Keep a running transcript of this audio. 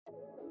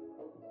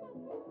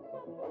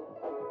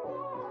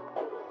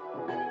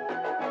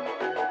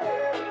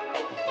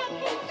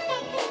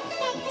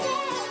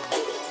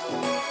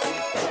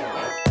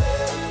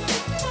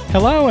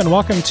Hello and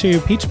welcome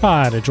to Peach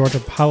Pod, a Georgia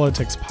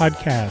politics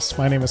podcast.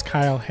 My name is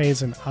Kyle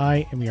Hayes and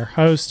I am your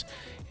host.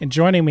 And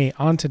joining me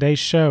on today's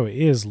show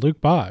is Luke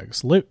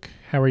Boggs. Luke,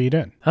 how are you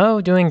doing? Oh,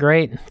 doing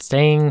great.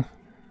 Staying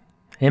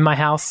in my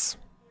house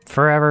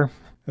forever.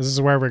 This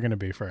is where we're going to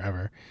be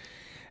forever.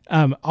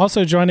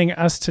 Also joining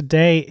us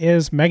today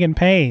is Megan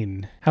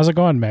Payne. How's it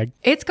going, Meg?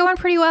 It's going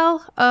pretty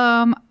well.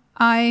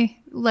 I,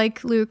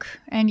 like Luke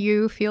and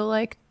you, feel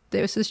like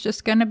this is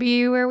just going to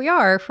be where we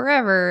are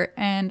forever.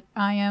 And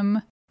I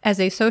am, as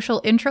a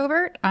social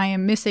introvert, I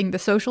am missing the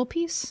social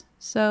piece.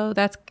 So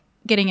that's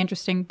getting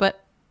interesting.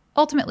 But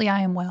ultimately,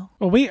 I am well.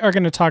 Well, we are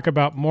going to talk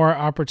about more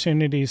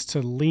opportunities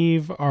to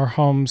leave our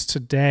homes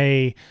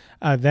today.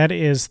 That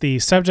is the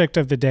subject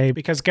of the day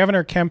because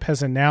Governor Kemp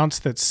has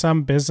announced that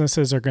some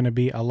businesses are going to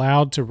be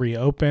allowed to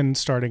reopen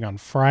starting on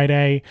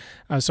Friday.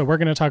 So we're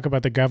going to talk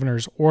about the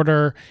governor's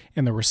order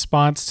and the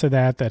response to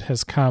that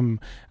has come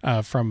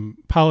from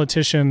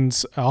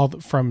politicians,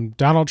 from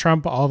Donald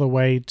Trump all the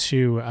way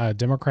to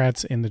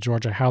Democrats in the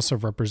Georgia House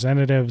of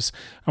Representatives.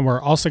 And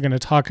we're also going to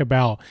talk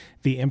about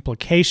the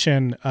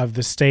implication of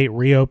the state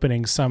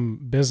reopening some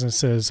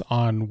businesses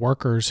on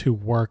workers who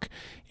work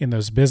in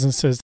those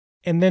businesses.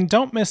 And then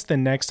don't miss the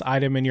next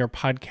item in your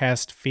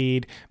podcast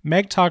feed.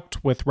 Meg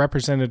talked with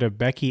Representative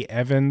Becky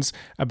Evans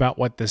about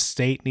what the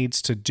state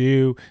needs to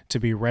do to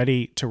be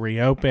ready to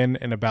reopen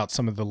and about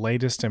some of the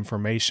latest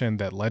information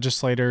that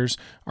legislators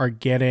are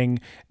getting.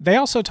 They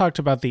also talked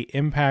about the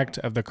impact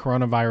of the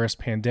coronavirus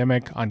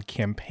pandemic on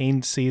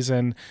campaign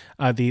season.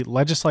 The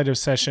legislative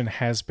session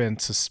has been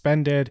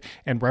suspended,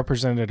 and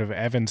Representative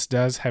Evans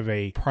does have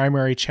a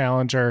primary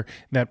challenger.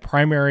 That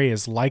primary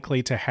is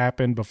likely to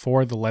happen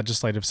before the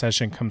legislative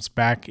session comes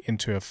back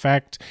into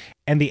effect.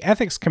 And the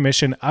Ethics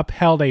Commission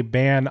upheld a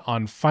ban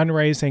on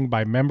fundraising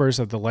by members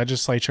of the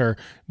legislature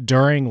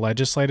during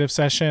legislative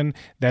session.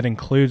 That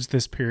includes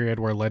this period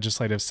where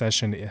legislative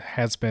session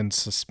has been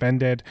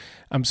suspended.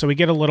 So we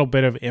get a little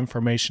bit of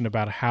information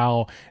about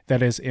how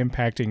that is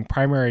impacting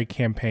primary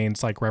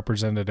campaigns like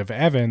Representative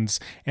Evans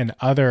and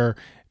other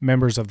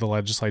members of the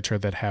legislature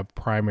that have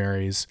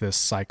primaries this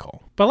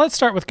cycle. But let's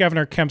start with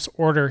Governor Kemp's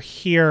order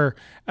here.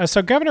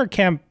 So Governor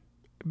Kemp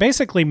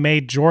basically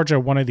made Georgia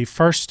one of the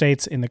first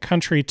states in the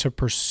country to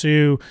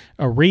pursue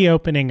a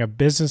reopening of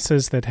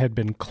businesses that had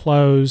been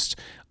closed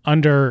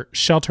under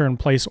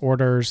shelter-in-place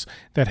orders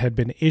that had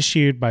been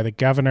issued by the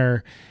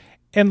governor.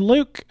 And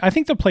Luke, I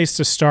think the place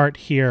to start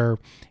here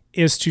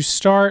is to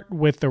start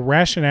with the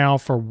rationale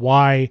for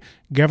why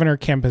Governor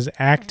Kemp is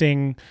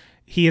acting.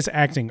 He is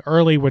acting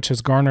early, which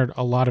has garnered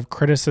a lot of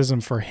criticism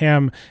for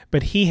him,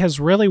 but he has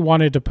really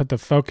wanted to put the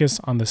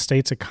focus on the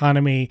state's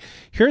economy.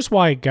 Here's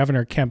why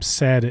Governor Kemp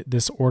said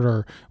this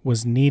order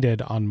was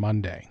needed on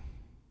Monday.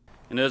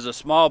 And as a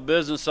small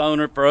business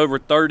owner for over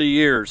 30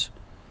 years,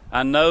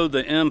 I know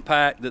the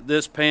impact that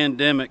this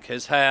pandemic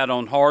has had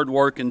on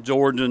hardworking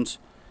Georgians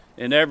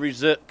in every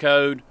zip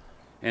code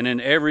and in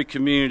every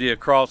community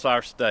across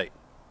our state.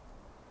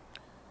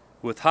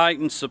 With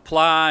heightened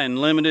supply and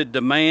limited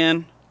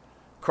demand,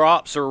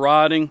 crops are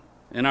rotting,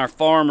 and our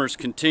farmers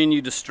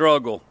continue to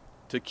struggle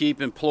to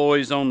keep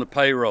employees on the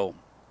payroll.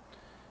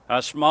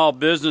 Our small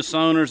business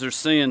owners are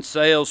seeing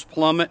sales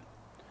plummet,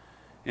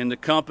 and the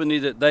company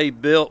that they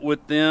built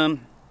with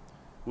them,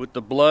 with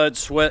the blood,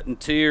 sweat, and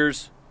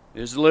tears,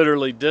 is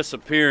literally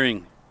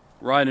disappearing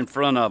right in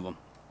front of them.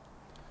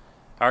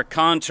 Our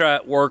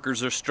contract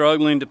workers are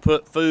struggling to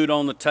put food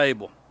on the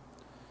table.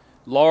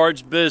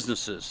 Large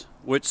businesses,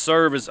 which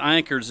serve as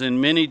anchors in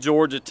many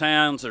Georgia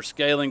towns, are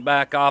scaling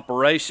back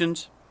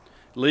operations,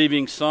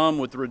 leaving some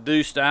with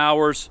reduced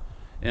hours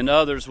and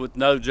others with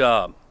no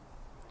job.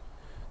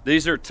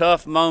 These are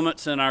tough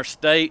moments in our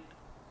state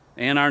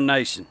and our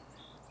nation.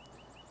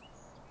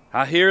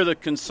 I hear the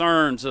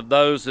concerns of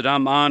those that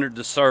I'm honored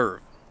to serve.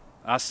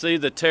 I see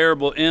the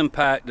terrible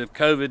impact of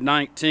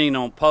COVID-19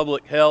 on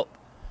public health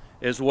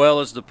as well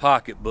as the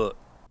pocketbook.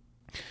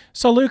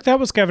 So, Luke, that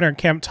was Governor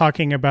Kemp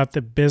talking about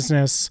the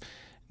business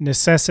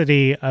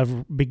necessity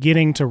of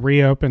beginning to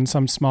reopen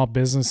some small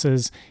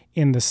businesses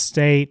in the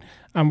state.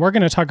 We're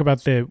going to talk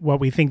about what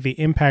we think the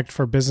impact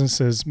for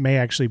businesses may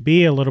actually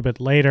be a little bit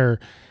later.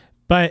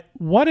 But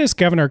what does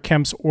Governor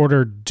Kemp's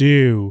order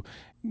do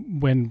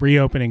when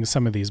reopening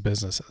some of these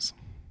businesses?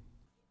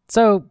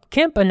 So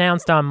Kemp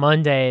announced on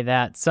Monday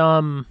that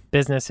some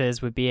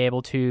businesses would be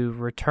able to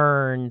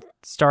return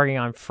starting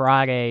on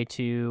Friday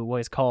to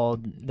what is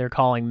they're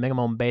calling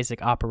minimum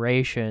basic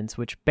operations,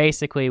 which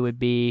basically would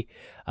be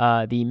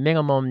the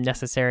minimum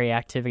necessary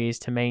activities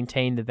to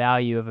maintain the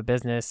value of a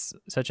business,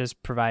 such as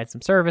provide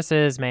some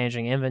services,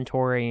 managing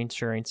inventory,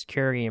 ensuring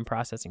security, and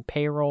processing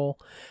payroll.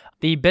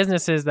 The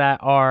businesses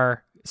that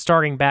are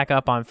starting back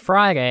up on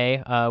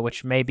Friday,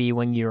 which may be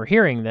when you're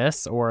hearing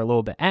this or a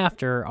little bit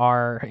after,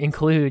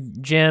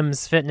 include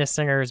gyms, fitness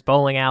centers,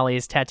 bowling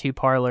alleys, tattoo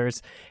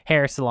parlors,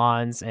 hair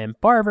salons, and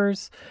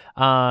barbers.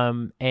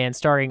 And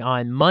starting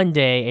on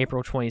Monday,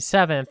 April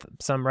 27th,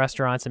 some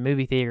restaurants and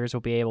movie theaters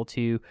will be able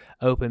to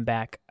open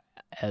back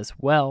as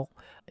well.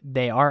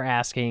 They are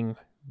asking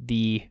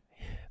the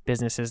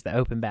businesses that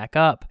open back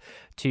up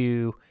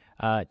to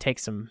take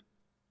some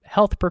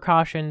health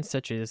precautions,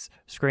 such as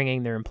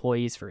screening their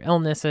employees for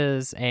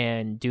illnesses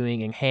and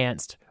doing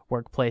enhanced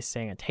workplace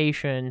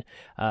sanitation,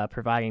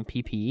 providing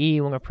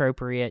PPE when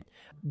appropriate.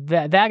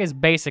 That is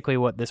basically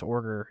what this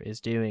order is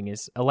doing,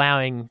 is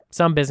allowing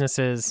some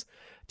businesses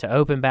to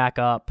open back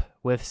up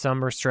with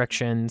some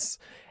restrictions.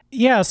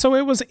 Yeah, so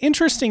it was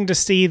interesting to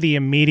see the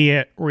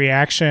immediate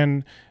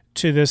reaction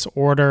to this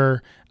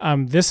order.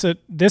 This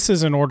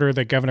is an order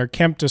that Governor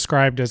Kemp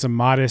described as a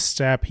modest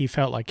step. He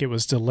felt like it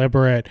was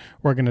deliberate.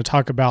 We're going to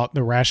talk about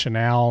the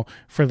rationale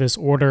for this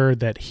order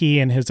that he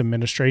and his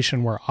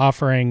administration were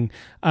offering.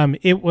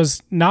 It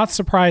was not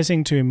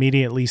surprising to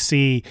immediately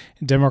see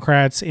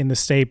Democrats in the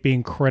state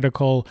being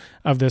critical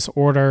of this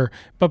order.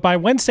 But by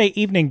Wednesday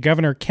evening,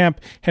 Governor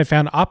Kemp had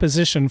found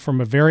opposition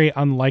from a very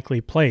unlikely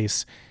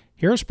place.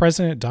 Here's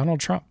President Donald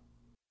Trump.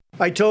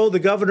 I told the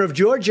governor of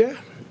Georgia,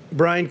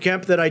 Brian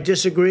Kemp, that I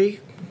disagree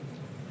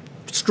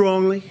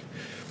strongly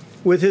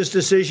with his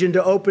decision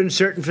to open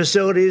certain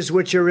facilities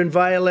which are in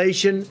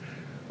violation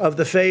of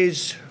the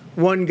Phase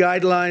 1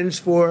 guidelines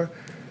for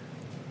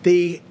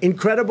the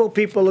incredible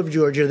people of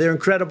Georgia. They're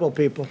incredible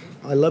people.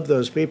 I love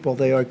those people.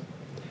 They're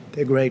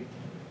great.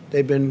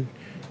 They've been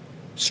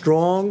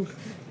strong,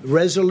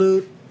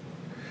 resolute,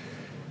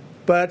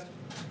 but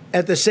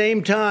at the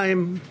same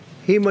time,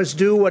 he must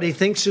do what he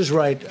thinks is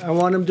right. I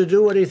want him to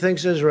do what he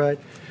thinks is right.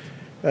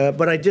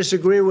 But I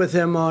disagree with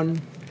him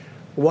on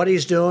what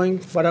he's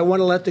doing, but I want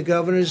to let the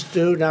governors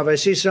do. Now, if I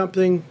see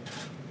something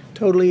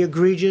totally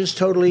egregious,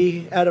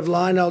 totally out of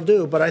line, I'll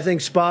do. But I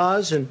think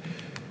spas and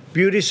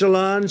beauty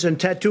salons and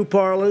tattoo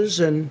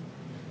parlors and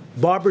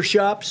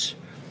barbershops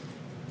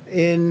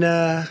in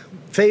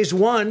Phase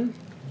 1,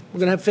 we're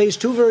going to have Phase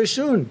 2 very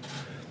soon,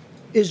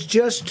 is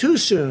just too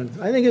soon.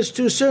 I think it's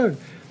too soon.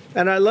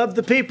 And I love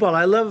the people.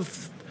 I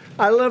love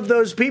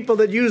those people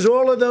that use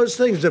all of those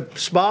things, the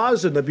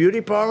spas and the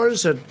beauty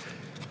parlors and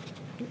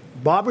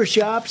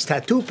barbershops,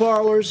 tattoo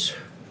parlors.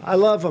 I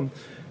love them.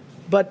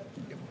 But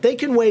they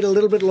can wait a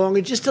little bit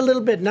longer, just a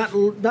little bit,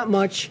 not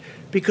much,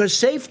 because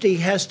safety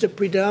has to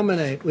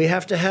predominate. We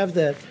have to have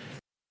that.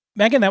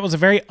 Megan, that was a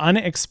very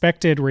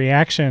unexpected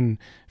reaction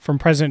from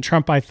President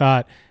Trump, I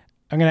thought.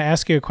 I'm going to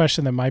ask you a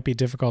question that might be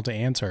difficult to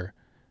answer.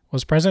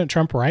 Was President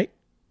Trump right?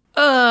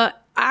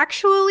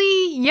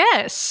 Actually,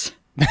 yes.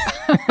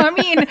 I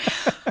mean,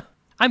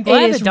 I'm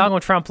glad that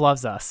Donald Trump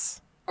loves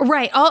us.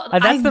 Right.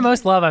 That's the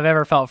most love I've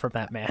ever felt from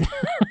that man.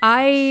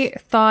 I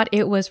thought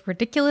it was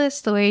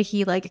ridiculous the way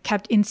he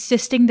kept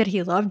insisting that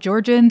he loved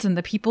Georgians and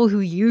the people who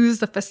use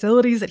the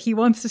facilities that he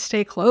wants to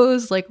stay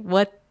closed. Like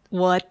what.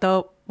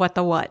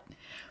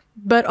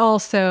 But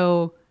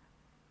also,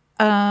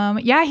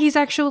 yeah, he's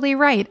actually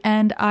right,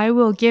 and I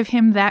will give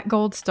him that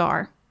gold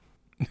star.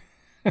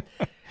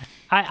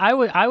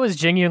 I was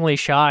genuinely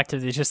shocked.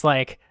 It's just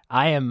like,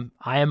 I am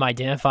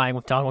identifying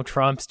with Donald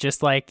Trump's just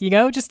stay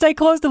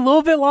closed a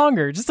little bit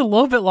longer. Just a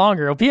little bit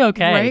longer. It'll be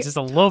okay. Right? Just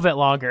a little bit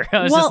longer.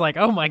 I was just like,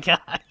 oh my God.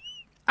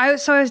 I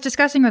was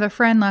discussing with a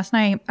friend last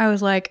night. I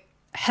was like,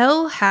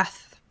 hell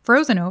hath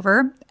frozen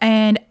over,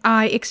 and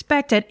I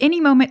expect at any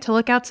moment to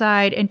look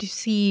outside and to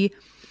see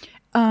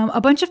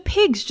a bunch of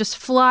pigs just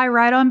fly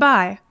right on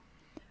by.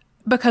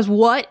 Because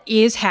what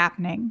is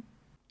happening?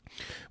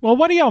 Well,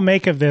 what do y'all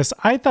make of this?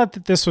 I thought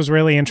that this was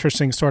really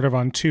interesting sort of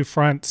on two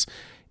fronts.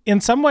 In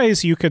some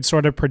ways, you could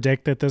sort of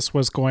predict that this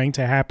was going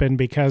to happen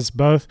because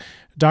both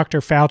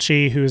Dr.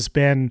 Fauci, who's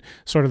been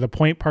sort of the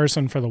point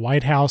person for the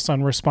White House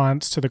on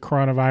response to the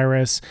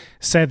coronavirus,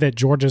 said that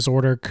Georgia's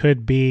order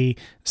could be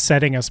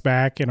setting us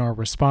back in our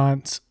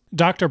response.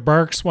 Dr.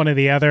 Birx, one of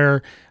the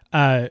other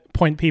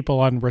point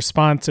people on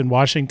response in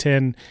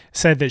Washington,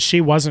 said that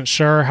she wasn't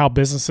sure how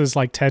businesses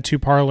like tattoo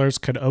parlors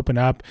could open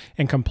up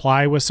and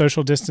comply with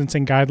social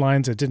distancing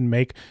guidelines. It didn't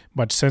make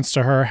much sense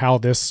to her how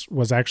this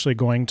was actually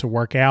going to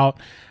work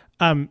out.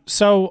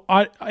 So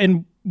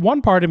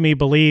one part of me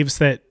believes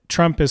that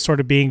Trump is sort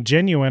of being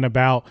genuine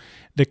about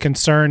the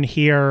concern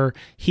here.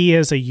 He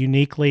is a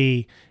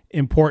uniquely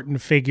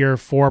important figure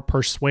for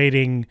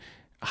persuading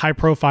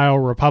high-profile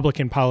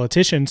Republican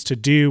politicians to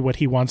do what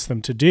he wants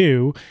them to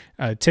do.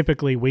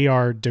 Typically, we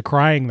are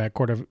decrying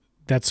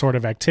that sort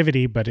of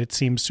activity, but it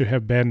seems to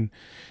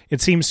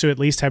at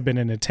least have been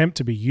an attempt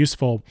to be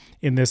useful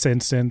in this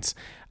instance.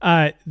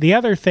 The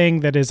other thing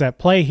that is at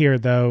play here,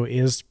 though,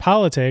 is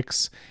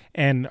politics,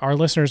 and our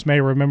listeners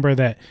may remember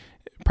that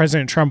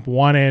President Trump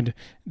wanted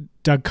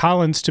Doug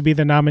Collins to be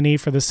the nominee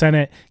for the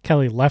Senate.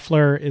 Kelly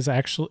Loeffler is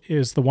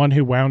the one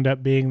who wound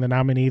up being the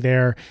nominee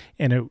there,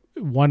 and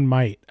one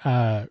might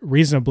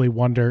reasonably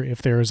wonder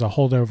if there is a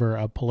holdover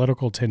of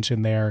political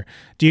tension there.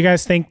 Do you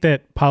guys think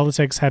that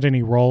politics had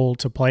any role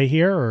to play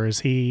here, or is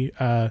he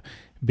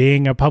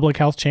being a public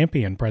health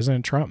champion,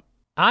 President Trump?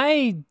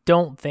 I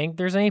don't think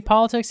there's any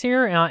politics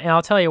here, and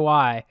I'll tell you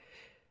why.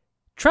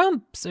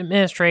 Trump's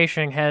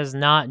administration has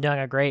not done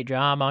a great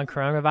job on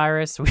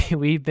coronavirus.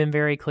 We've been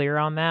very clear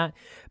on that.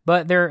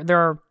 But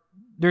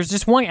there's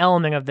just one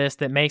element of this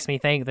that makes me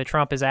think that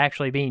Trump is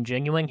actually being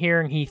genuine here,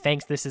 and he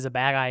thinks this is a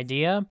bad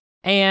idea.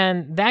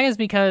 And that is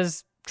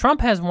because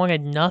Trump has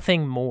wanted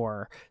nothing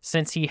more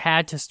since he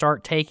had to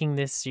start taking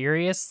this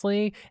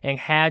seriously and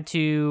had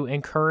to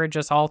encourage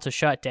us all to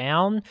shut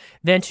down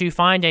than to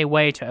find a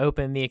way to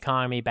open the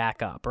economy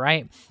back up,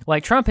 right?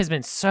 Like, Trump has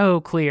been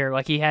so clear.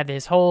 Like, he had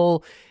this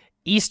whole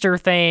Easter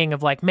thing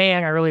of like,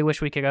 man, I really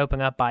wish we could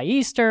open up by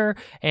Easter.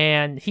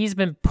 And he's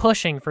been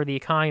pushing for the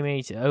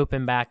economy to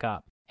open back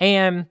up.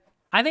 And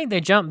I think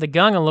they jumped the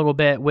gun a little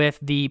bit with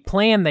the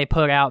plan they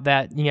put out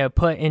that,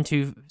 put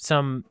into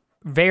some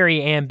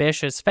very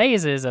ambitious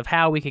phases of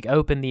how we could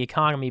open the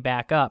economy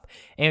back up.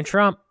 And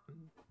Trump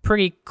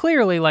pretty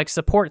clearly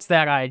supports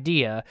that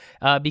idea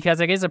because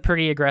it is a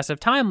pretty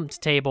aggressive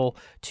timetable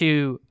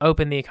to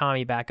open the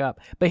economy back up.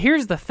 But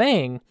here's the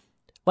thing.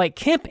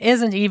 Kemp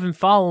isn't even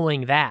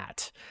following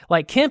that.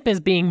 Kemp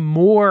is being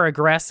more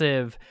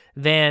aggressive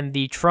than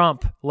the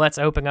Trump let's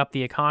open up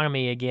the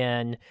economy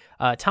again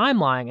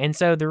timeline. And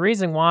so the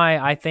reason why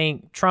I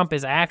think Trump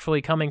is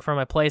actually coming from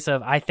a place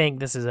of I think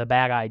this is a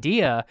bad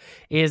idea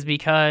is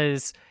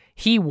because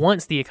he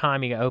wants the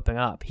economy to open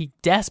up. He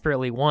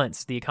desperately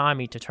wants the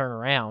economy to turn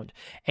around.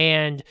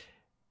 And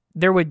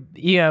there would,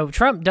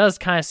 Trump does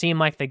kind of seem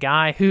like the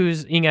guy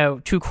who's,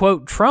 to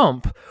quote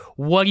Trump,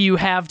 what do you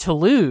have to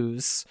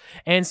lose?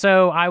 And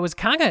so I was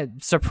kind of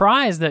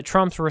surprised that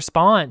Trump's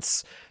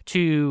response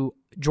to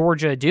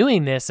Georgia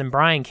doing this and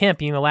Brian Kemp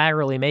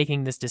unilaterally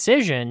making this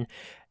decision,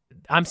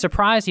 I'm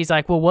surprised he's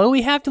like, well, what do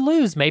we have to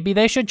lose? Maybe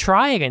they should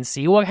try it and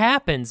see what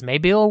happens.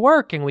 Maybe it'll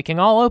work and we can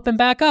all open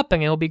back up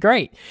and it'll be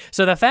great.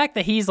 So the fact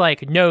that he's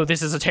like, no,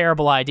 this is a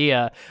terrible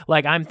idea,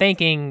 I'm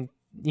thinking,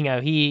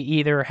 he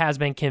either has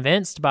been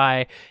convinced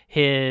by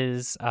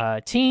his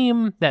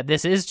team that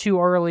this is too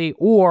early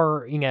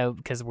or,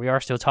 because we are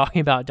still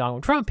talking about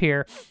Donald Trump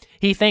here,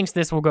 he thinks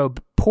this will go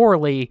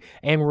poorly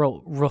and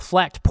will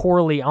reflect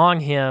poorly on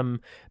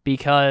him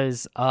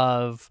because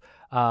of,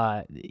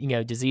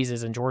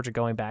 diseases in Georgia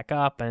going back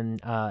up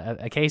and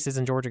cases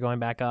in Georgia going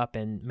back up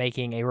and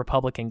making a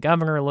Republican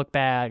governor look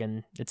bad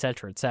and et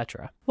cetera, et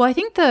cetera. Well, I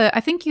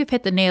think you've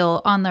hit the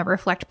nail on the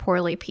reflect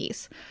poorly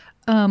piece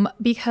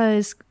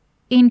because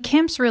in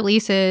Kemp's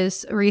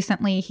releases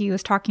recently, he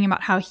was talking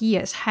about how he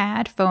has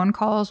had phone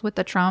calls with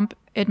the Trump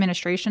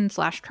administration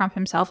 / Trump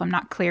himself. I'm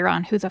not clear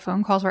on who the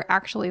phone calls were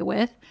actually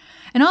with.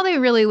 And all they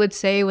really would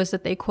say was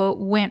that they, quote,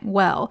 went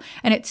well.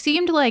 And it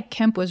seemed like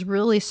Kemp was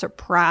really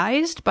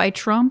surprised by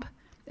Trump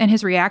and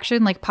his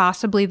reaction,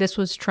 possibly this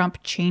was Trump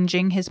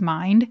changing his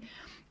mind.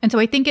 And so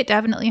I think it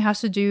definitely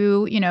has to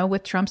do,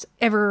 with Trump's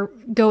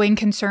ever-going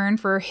concern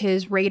for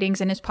his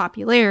ratings and his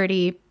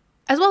popularity.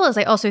 As well as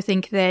I also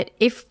think that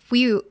if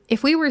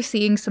we were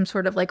seeing some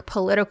sort of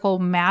political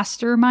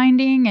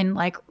masterminding and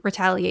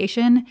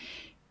retaliation,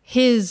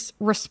 his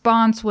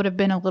response would have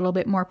been a little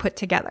bit more put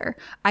together.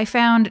 I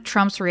found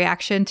Trump's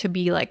reaction to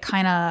be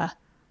kind of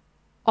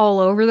all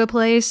over the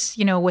place,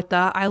 with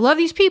the I love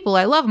these people,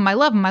 I love them, I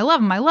love them, I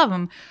love them, I love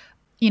them,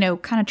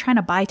 kind of trying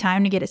to buy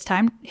time to get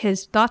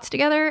his thoughts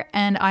together.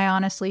 And I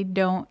honestly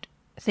don't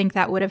think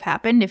that would have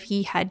happened if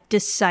he had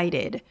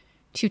decided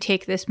to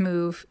take this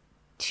move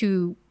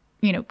to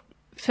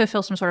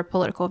fulfill some sort of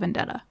political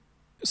vendetta.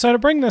 So to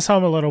bring this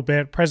home a little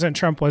bit, President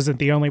Trump wasn't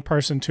the only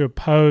person to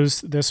oppose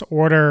this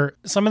order.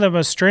 Some of the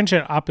most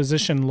stringent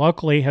opposition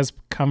locally has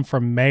come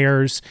from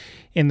mayors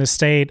in the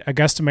state.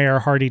 Augusta Mayor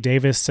Hardy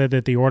Davis said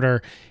that the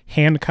order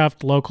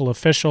handcuffed local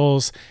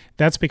officials.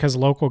 That's because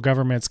local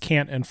governments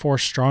can't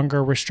enforce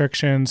stronger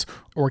restrictions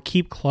or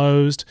keep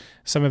closed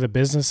some of the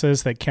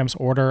businesses that Kemp's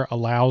order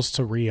allows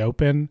to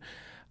reopen.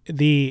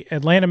 The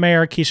Atlanta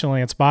mayor, Keisha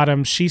Lance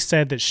Bottoms, she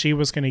said that she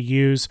was going to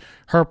use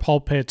her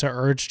pulpit to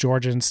urge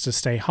Georgians to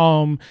stay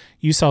home.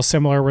 You saw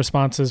similar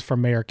responses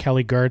from Mayor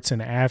Kelly Girtz in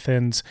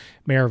Athens,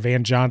 Mayor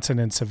Van Johnson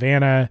in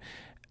Savannah,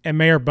 and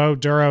Mayor Bo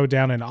Duro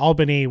down in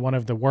Albany, one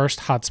of the worst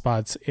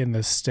hotspots in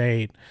the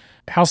state.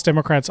 House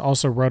Democrats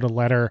also wrote a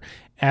letter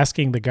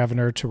asking the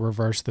governor to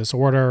reverse this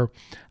order.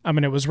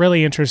 It was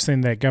really interesting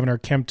that Governor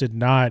Kemp did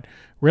not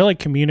really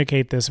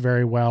communicate this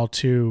very well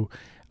to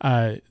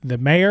the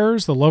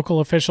mayors, the local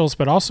officials,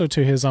 but also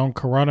to his own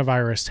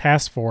coronavirus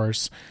task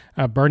force.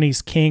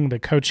 Bernice King, the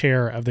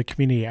co-chair of the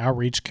Community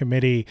Outreach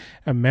Committee,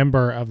 a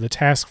member of the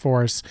task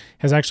force,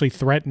 has actually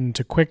threatened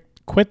to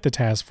quit the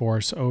task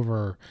force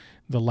over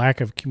the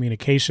lack of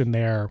communication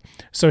there.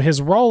 So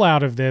his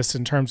rollout of this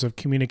in terms of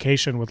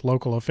communication with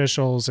local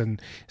officials and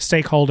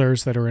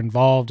stakeholders that are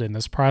involved in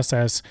this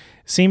process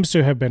seems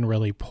to have been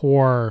really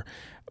poor.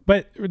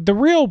 But the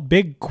real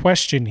big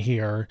question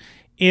here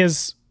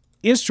is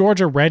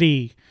Georgia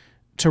ready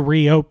to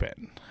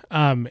reopen?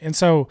 And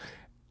so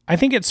I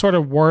think it's sort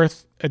of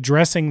worth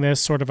addressing this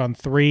sort of on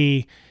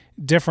three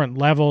different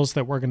levels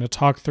that we're going to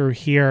talk through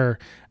here.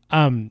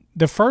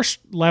 The first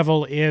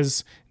level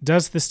is,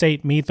 does the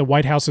state meet the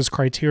White House's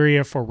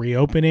criteria for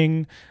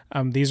reopening?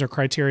 These are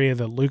criteria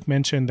that Luke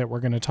mentioned that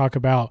we're going to talk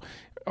about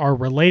are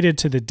related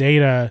to the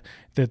data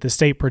that the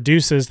state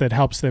produces that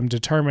helps them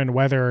determine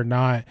whether or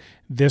not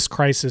this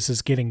crisis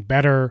is getting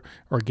better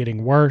or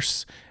getting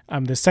worse.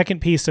 The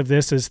second piece of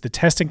this is the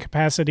testing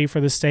capacity for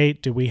the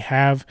state. Do we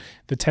have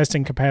the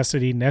testing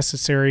capacity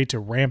necessary to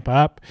ramp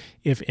up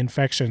if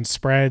infection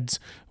spreads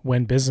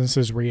when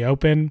businesses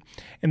reopen?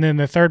 And then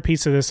the third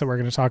piece of this that we're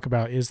going to talk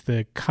about is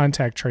the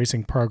contact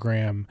tracing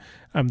program.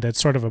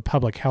 That's sort of a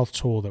public health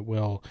tool that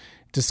we'll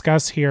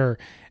discuss here.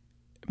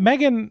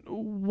 Megan,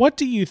 what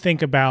do you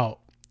think about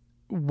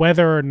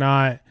whether or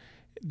not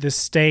the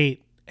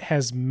state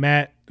has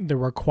met the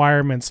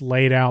requirements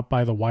laid out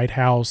by the White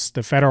House,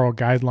 the federal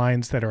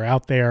guidelines that are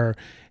out there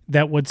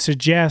that would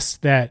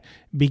suggest that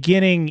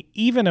beginning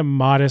even a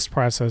modest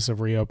process of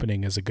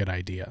reopening is a good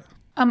idea?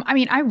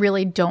 I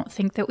really don't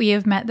think that we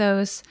have met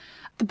those.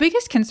 The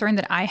biggest concern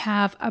that I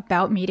have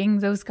about meeting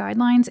those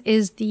guidelines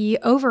is the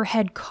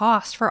overhead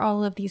cost for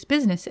all of these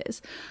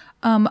businesses.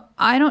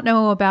 I don't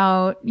know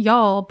about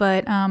y'all,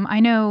 but I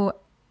know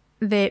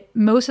that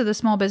most of the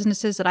small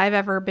businesses that I've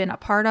ever been a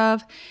part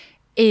of,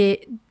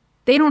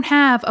 they don't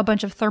have a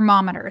bunch of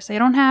thermometers. They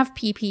don't have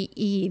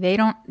PPE. They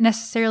don't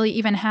necessarily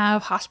even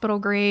have hospital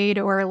grade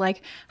or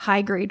like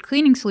high grade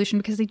cleaning solution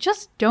because they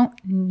just don't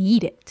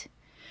need it.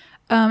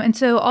 And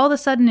so all of a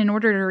sudden, in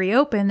order to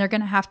reopen, they're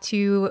going to have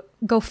to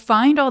go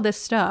find all this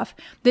stuff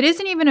that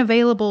isn't even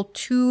available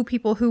to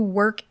people who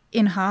work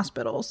in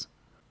hospitals.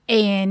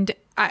 And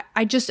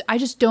I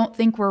just don't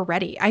think we're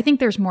ready. I think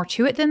there's more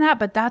to it than that,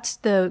 but that's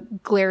the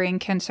glaring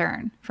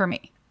concern for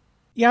me.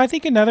 Yeah, I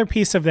think another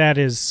piece of that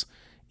is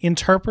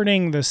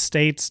interpreting the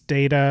state's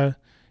data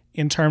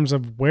in terms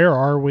of where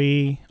are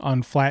we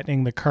on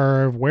flattening the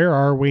curve? Where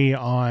are we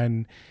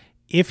on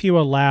if you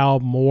allow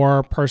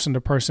more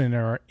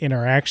person-to-person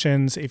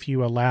interactions, if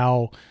you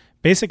allow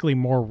basically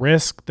more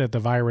risk that the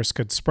virus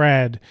could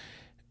spread,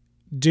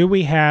 do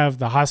we have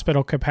the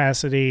hospital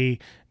capacity?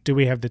 Do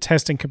we have the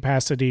testing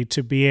capacity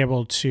to be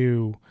able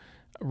to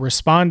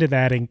respond to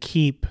that and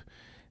keep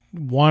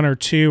one or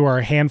two or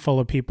a handful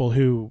of people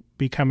who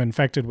become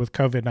infected with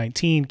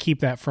COVID-19, keep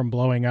that from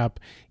blowing up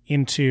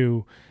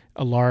into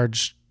a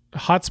large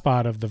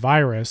hotspot of the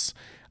virus?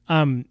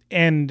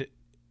 And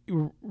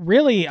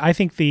really, I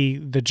think the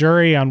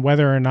jury on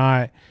whether or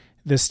not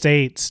the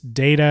state's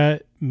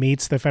data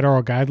meets the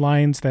federal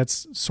guidelines,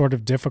 that's sort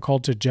of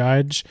difficult to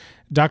judge.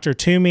 Dr.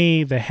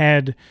 Toomey, the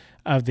head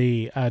of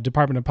the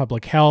Department of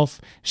Public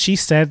Health, she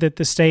said that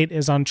the state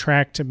is on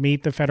track to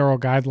meet the federal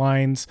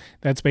guidelines.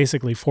 That's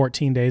basically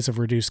 14 days of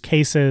reduced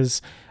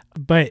cases.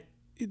 But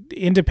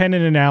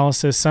independent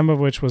analysis, some of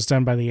which was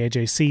done by the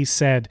AJC,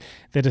 said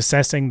that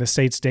assessing the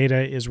state's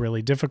data is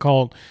really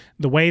difficult.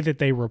 The way that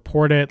they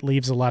report it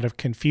leaves a lot of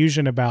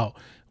confusion about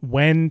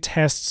when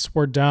tests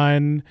were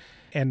done,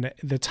 and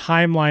the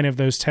timeline of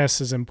those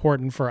tests is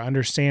important for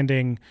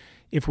understanding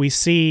if we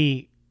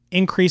see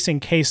increasing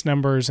case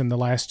numbers in the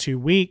last 2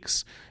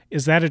 weeks,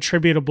 is that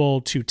attributable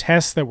to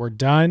tests that were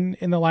done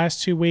in the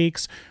last 2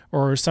 weeks,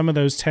 or are some of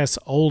those tests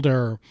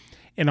older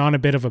and on a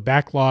bit of a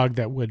backlog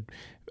that would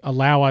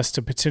allow us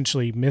to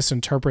potentially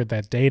misinterpret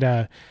that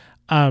data?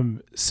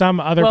 Some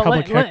other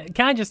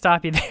can I just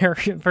stop you there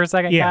for a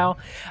second, Kyle?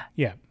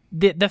 Yeah.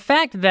 The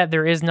fact that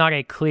there is not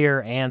a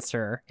clear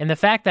answer, and the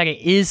fact that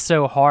it is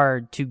so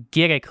hard to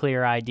get a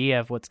clear idea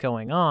of what's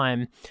going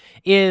on,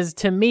 is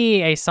to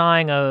me a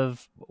sign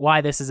of why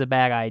this is a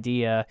bad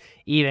idea,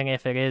 even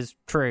if it is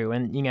true.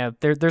 And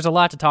there's a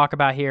lot to talk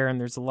about here, and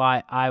there's a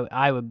lot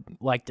I would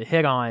like to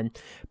hit on,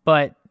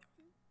 but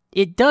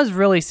it does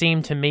really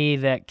seem to me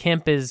that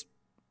Kemp is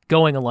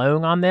going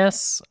alone on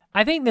this.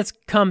 I think this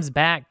comes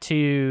back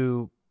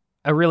to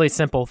a really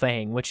simple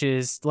thing, which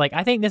is,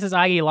 I think this is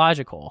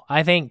ideological.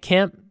 I think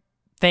Kemp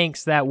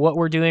thinks that what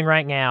we're doing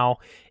right now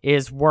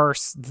is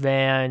worse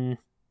than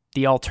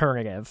the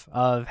alternative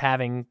of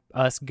having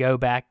us go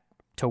back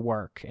to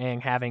work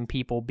and having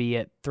people be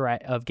at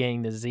threat of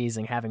getting the disease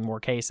and having more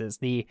cases.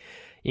 The,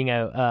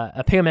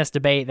 epitomist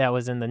debate that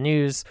was in the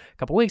news a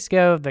couple weeks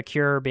ago, the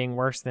cure being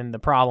worse than the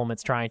problem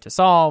it's trying to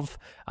solve.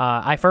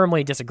 I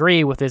firmly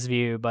disagree with this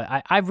view, but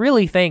I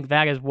really think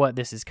that is what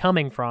this is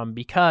coming from,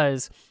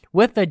 because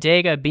with the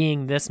data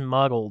being this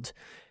muddled,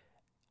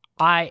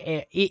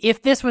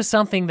 if this was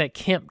something that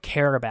Kemp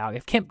cared about,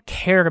 if Kemp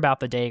cared about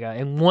the data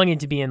and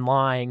wanted to be in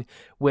line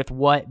with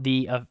what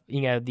the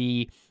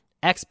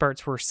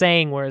experts were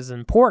saying was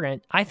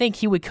important, I think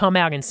he would come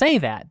out and say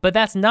that. But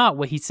that's not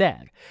what he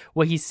said.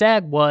 What he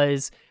said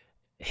was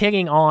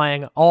hitting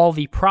on all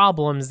the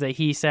problems that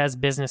he says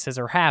businesses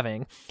are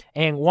having.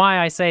 And why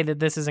I say that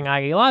this is an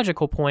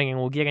ideological point, and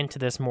we'll get into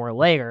this more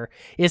later,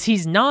 is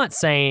he's not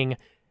saying,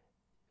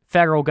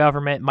 federal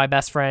government, my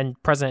best friend,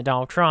 President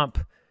Donald Trump,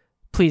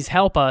 please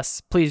help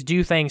us. Please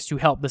do things to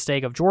help the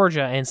state of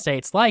Georgia and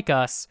states like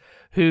us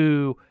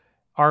who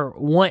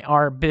want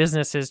our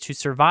businesses to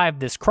survive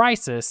this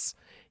crisis.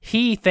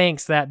 He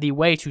thinks that the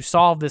way to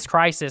solve this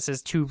crisis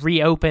is to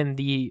reopen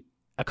the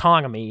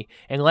economy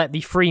and let the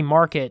free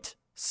market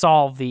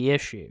solve the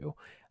issue.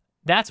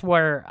 That's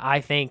where I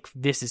think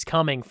this is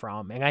coming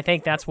from. And I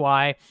think that's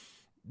why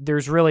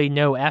there's really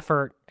no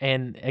effort.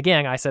 And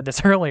again, I said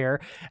this earlier,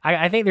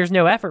 I think there's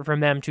no effort from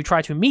them to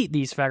try to meet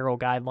these federal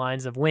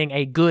guidelines of when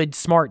a good,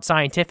 smart,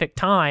 scientific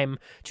time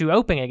to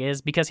open it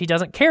is, because he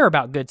doesn't care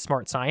about good,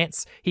 smart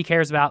science. He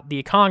cares about the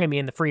economy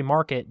and the free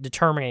market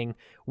determining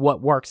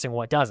what works and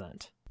what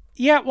doesn't.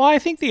 Yeah, well, I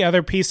think the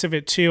other piece of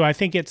it too, I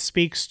think it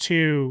speaks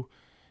to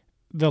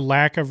the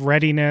lack of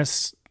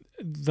readiness,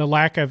 the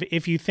lack of,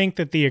 if you think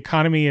that the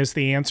economy is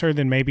the answer,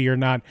 then maybe you're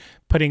not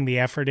putting the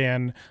effort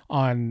in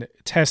on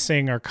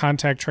testing or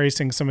contact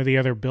tracing, some of the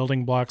other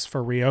building blocks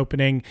for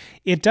reopening.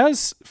 It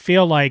does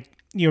feel like,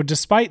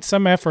 despite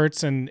some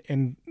efforts, and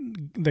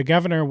the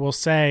governor will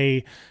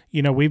say,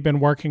 we've been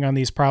working on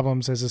these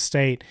problems as a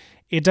state,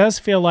 it does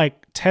feel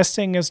like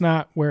testing is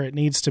not where it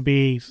needs to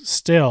be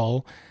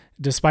still.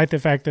 Despite the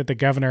fact that the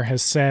governor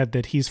has said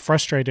that he's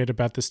frustrated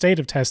about the state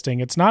of testing,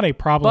 it's not a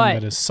problem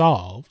that is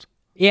solved.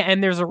 Yeah,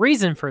 and there's a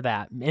reason for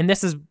that. And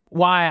this is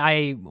why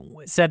I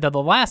said that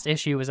the last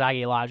issue was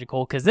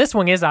ideological, because this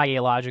one is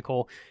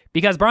ideological,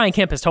 because Brian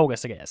Kemp has told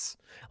us it is.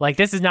 Like,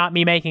 this is not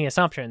me making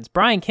assumptions.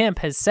 Brian Kemp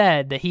has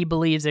said that he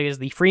believes it is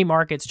the free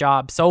market's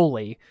job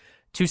solely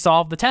to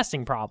solve the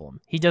testing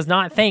problem. He does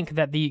not think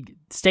that the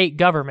state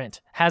government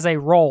has a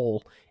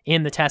role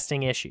in the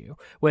testing issue,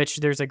 which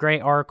there's a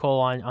great article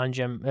on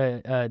Jim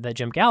that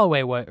Jim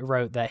Galloway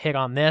wrote that hit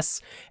on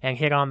this and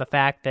hit on the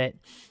fact that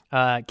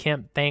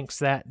Kemp thinks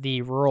that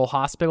the rural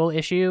hospital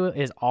issue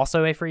is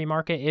also a free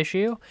market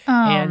issue.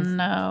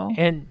 No.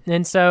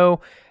 And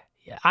so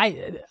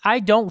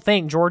I don't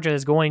think Georgia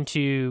is going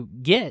to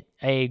get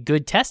a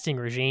good testing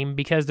regime,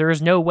 because there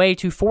is no way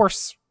to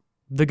force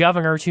the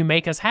governor to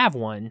make us have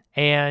one.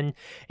 And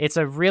it's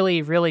a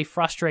really, really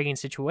frustrating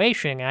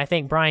situation. And I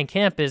think Brian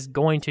Kemp is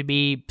going to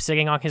be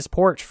sitting on his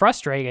porch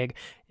frustrated,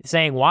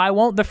 saying, why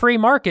won't the free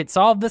market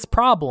solve this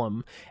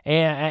problem?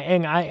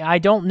 And I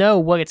don't know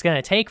what it's going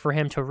to take for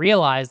him to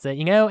realize that,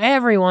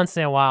 every once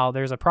in a while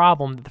there's a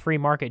problem that the free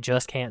market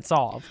just can't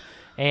solve.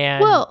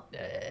 And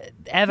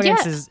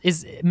evidence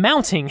is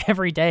mounting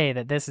every day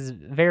that this is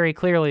very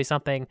clearly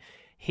something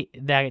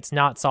that it's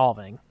not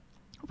solving.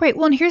 Right.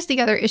 Well, and here's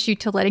the other issue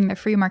to letting the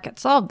free market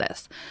solve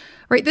this.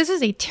 Right. This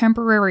is a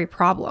temporary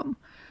problem,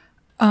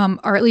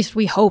 or at least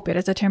we hope it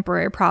is a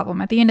temporary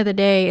problem. At the end of the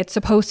day, it's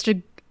supposed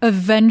to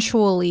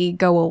eventually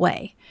go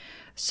away.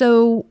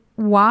 So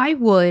why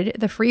would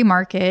the free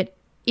market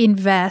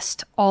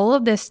invest all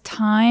of this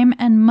time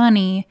and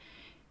money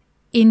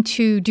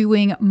into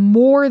doing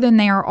more than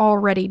they are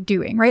already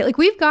doing, right? Like,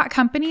 we've got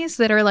companies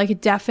that are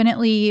like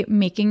definitely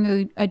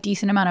making a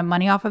decent amount of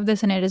money off of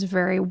this, and it is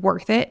very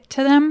worth it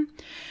to them.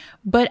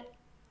 But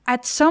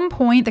at some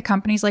point, the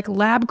companies like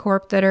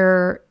LabCorp that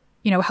are,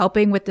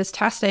 helping with this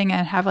testing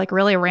and have like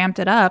really ramped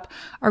it up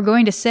are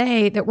going to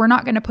say that we're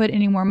not going to put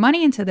any more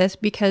money into this,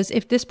 because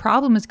if this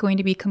problem is going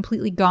to be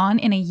completely gone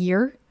in a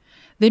year,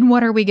 then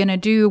what are we going to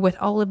do with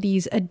all of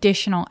these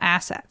additional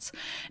assets?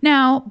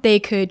 Now, they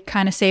could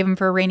kind of save them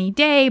for a rainy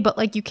day, but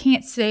like, you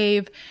can't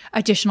save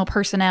additional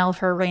personnel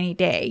for a rainy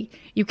day.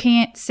 You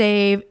can't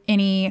save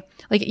any,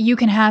 like, you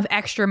can have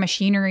extra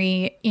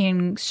machinery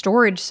in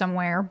storage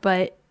somewhere,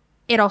 but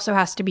it also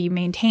has to be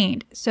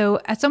maintained.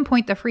 So at some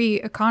point, the free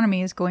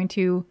economy is going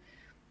to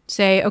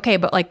say, okay,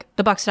 but like,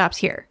 the buck stops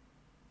here.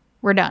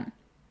 We're done.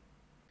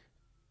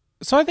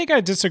 So I think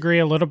I disagree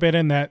a little bit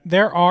in that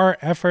there are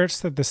efforts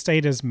that the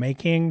state is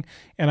making.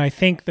 And I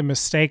think the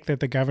mistake that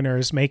the governor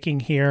is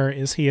making here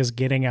is he is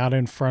getting out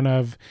in front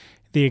of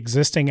the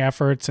existing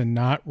efforts and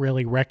not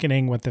really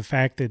reckoning with the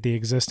fact that the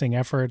existing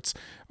efforts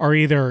are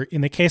either,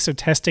 in the case of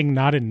testing,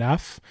 not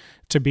enough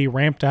to be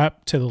ramped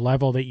up to the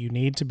level that you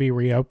need to be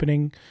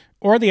reopening.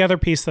 Or the other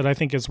piece that I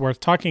think is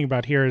worth talking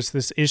about here is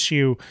this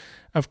issue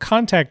of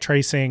contact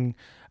tracing.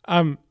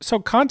 So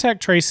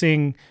contact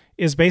tracing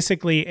is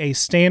basically a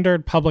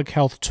standard public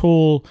health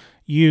tool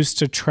used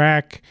to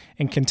track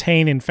and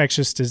contain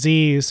infectious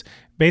disease.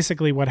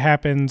 Basically, what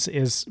happens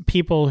is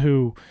people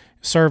who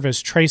serve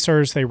as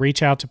tracers, they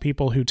reach out to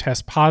people who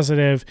test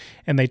positive,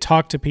 and they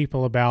talk to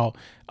people about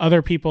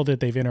other people that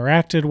they've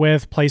interacted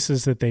with,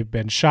 places that they've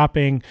been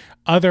shopping,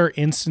 other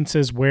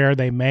instances where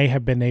they may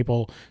have been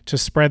able to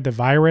spread the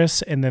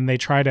virus, and then they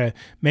try to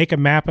make a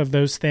map of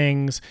those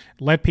things,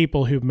 let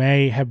people who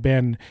may have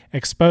been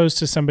exposed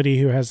to somebody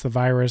who has the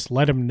virus,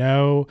 let them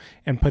know,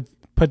 and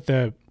put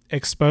the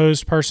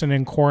exposed person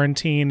in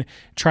quarantine,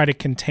 try to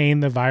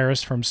contain the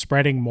virus from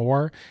spreading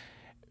more.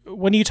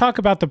 When you talk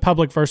about the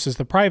public versus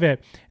the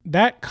private,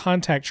 that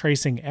contact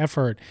tracing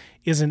effort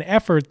is an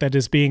effort that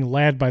is being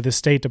led by the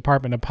State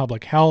Department of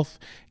Public Health.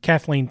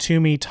 Kathleen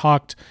Toomey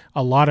talked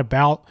a lot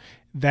about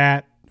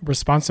that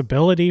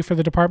responsibility for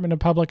the Department of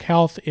Public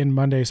Health in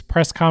Monday's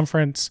press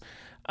conference.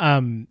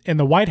 And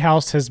the White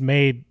House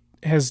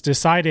has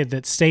decided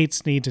that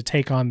states need to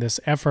take on this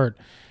effort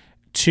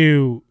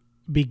to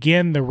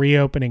begin the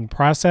reopening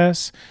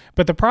process.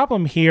 But the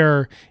problem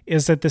here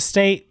is that the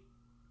state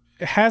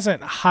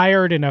hasn't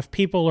hired enough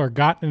people or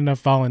gotten enough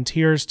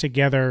volunteers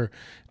together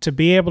to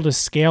be able to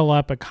scale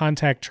up a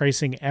contact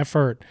tracing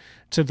effort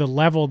to the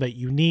level that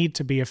you need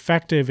to be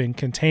effective in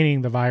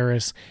containing the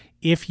virus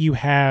if you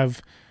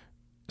have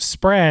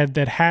spread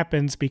that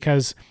happens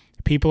because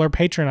people are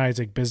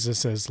patronizing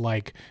businesses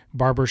like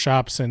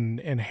barbershops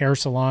and hair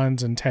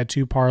salons and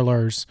tattoo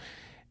parlors.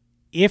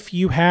 If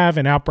you have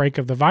an outbreak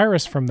of the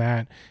virus from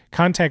that,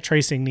 contact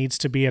tracing needs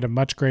to be at a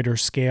much greater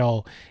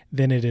scale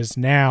than it is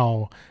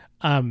now.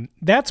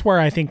 That's where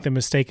I think the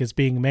mistake is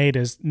being made,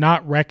 is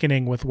not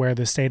reckoning with where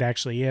the state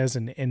actually is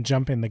and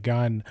jumping the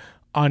gun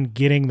on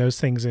getting those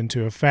things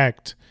into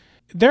effect.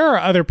 There are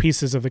other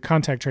pieces of the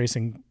contact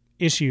tracing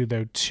issue,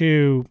 though,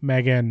 too,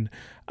 Megan.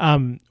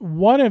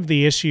 One of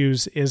the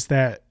issues is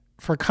that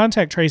for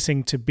contact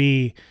tracing to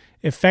be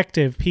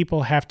effective,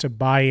 people have to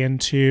buy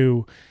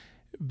into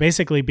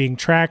basically being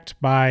tracked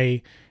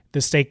by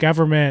the state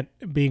government,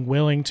 being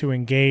willing to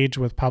engage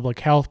with public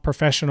health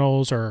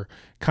professionals or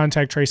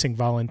contact tracing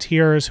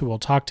volunteers who will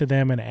talk to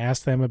them and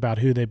ask them about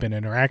who they've been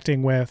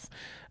interacting with.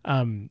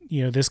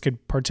 This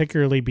could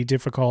particularly be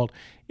difficult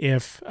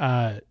if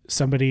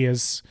somebody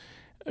is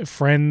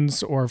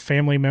friends or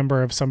family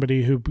member of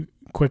somebody who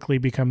quickly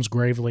becomes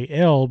gravely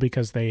ill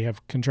because they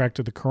have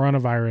contracted the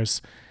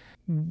coronavirus.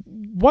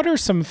 What are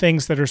some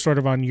things that are sort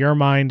of on your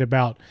mind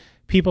about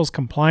people's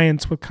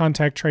compliance with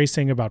contact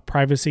tracing, about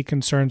privacy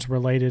concerns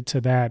related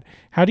to that?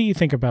 How do you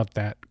think about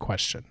that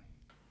question?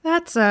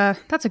 That's a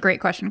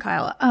great question,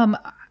 Kyle.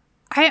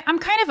 I'm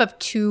kind of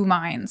two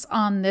minds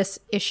on this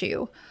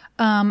issue.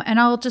 And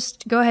I'll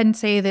just go ahead and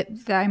say that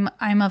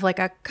I'm of like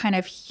a kind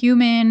of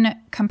human,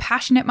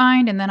 compassionate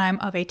mind, and then I'm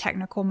of a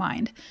technical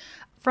mind.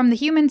 From the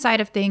human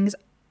side of things,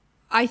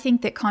 I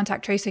think that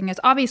contact tracing is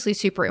obviously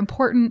super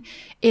important.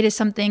 It is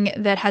something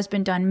that has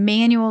been done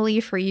manually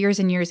for years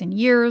and years and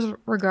years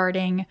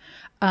regarding,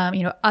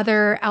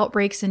 other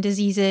outbreaks and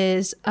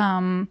diseases.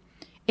 And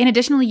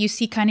additionally, you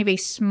see kind of a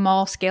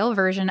small scale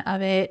version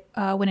of it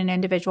when an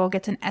individual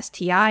gets an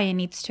STI and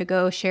needs to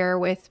go share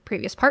with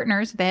previous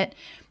partners that,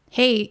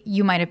 hey,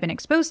 you might have been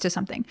exposed to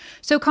something.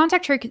 So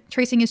contact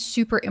tracing is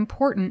super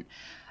important.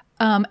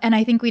 And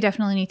I think we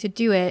definitely need to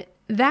do it.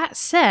 That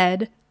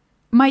said,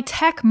 my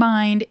tech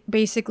mind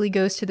basically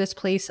goes to this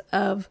place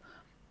of,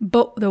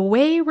 but the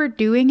way we're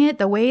doing it,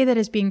 the way that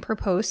is being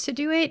proposed to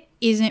do it,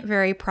 isn't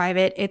very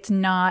private. It's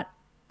not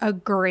a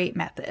great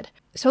method.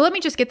 So let me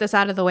just get this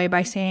out of the way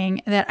by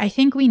saying that I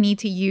think we need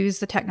to use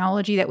the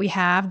technology that we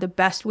have the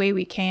best way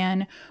we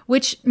can,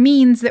 which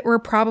means that we're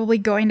probably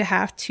going to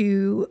have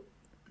to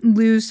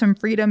lose some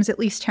freedoms, at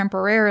least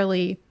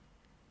temporarily,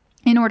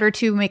 in order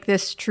to make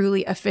this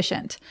truly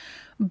efficient.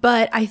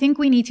 But I think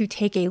we need to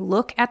take a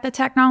look at the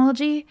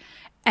technology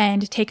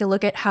and take a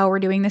look at how we're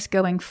doing this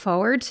going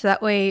forward. So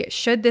that way,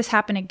 should this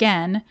happen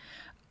again,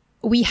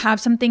 we have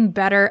something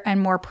better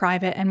and more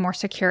private and more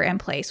secure in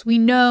place. We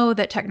know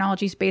that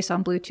technologies based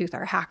on Bluetooth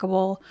are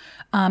hackable.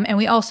 And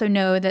we also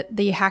know that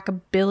the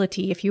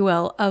hackability, if you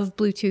will, of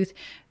Bluetooth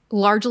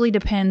largely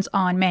depends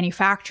on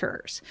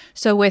manufacturers.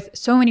 So with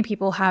so many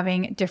people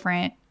having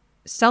different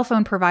cell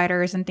phone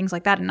providers and things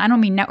like that, and I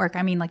don't mean network,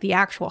 I mean like the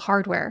actual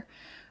hardware,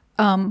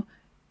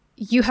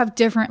 you have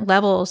different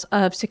levels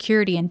of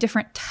security and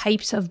different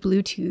types of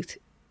Bluetooth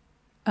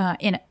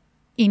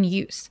in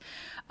use,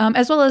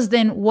 as well as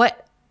then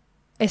what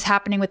is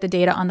happening with the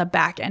data on the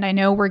back end. I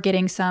know we're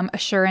getting some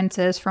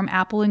assurances from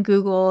Apple and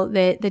Google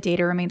that the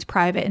data remains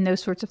private and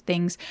those sorts of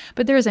things,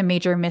 but there is a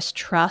major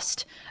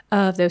mistrust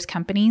of those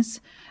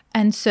companies.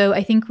 And so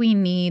I think we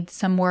need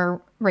some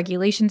more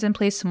regulations in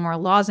place, some more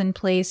laws in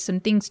place, some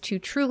things to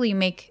truly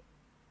make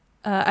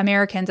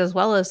Americans, as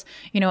well as,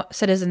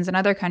 citizens in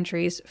other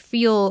countries,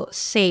 feel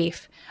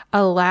safe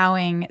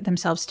allowing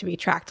themselves to be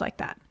tracked like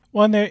that.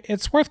 Well, and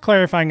it's worth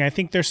clarifying. I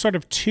think there's sort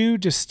of two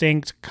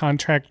distinct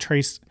contact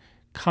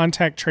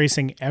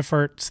tracing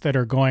efforts that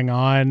are going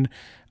on.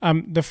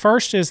 The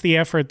first is the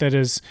effort that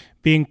is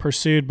being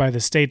pursued by the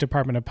State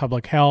Department of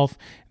Public Health.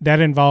 That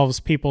involves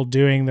people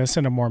doing this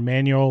in a more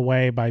manual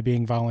way by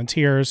being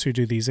volunteers who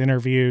do these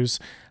interviews.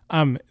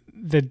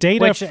 The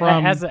data Which,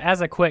 from...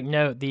 as a quick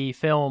note, the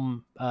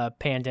film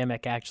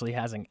Pandemic actually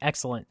has an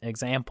excellent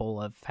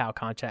example of how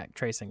contact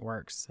tracing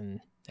works, and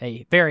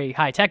a very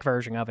high-tech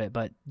version of it,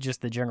 but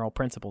just the general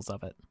principles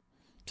of it.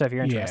 So if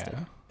you're interested.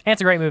 Yeah. And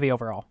it's a great movie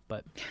overall,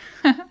 but...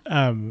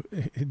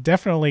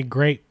 definitely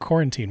great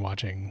quarantine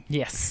watching.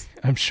 Yes.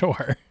 I'm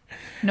sure.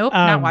 Nope,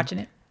 not watching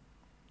it.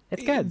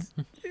 It's good.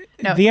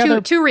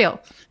 No, too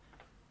real.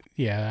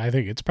 Yeah, I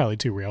think it's probably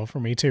too real for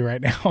me too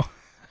right now.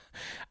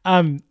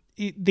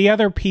 The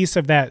other piece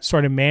of that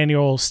sort of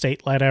manual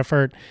state-led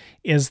effort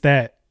is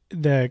that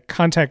the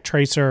contact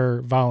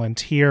tracer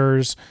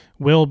volunteers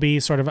will be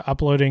sort of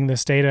uploading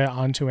this data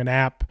onto an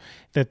app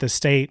that the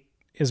state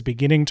is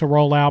beginning to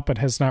roll out, but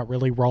has not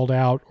really rolled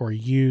out or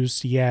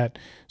used yet.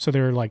 So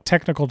there are like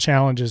technical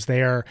challenges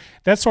there.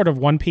 That's sort of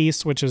one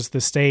piece, which is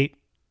the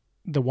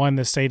one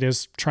the state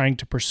is trying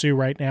to pursue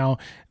right now.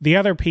 The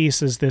other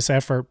piece is this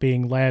effort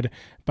being led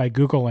by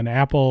Google and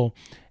Apple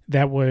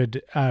that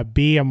would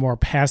be a more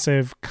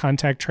passive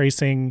contact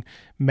tracing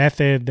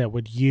method that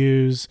would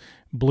use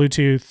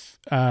Bluetooth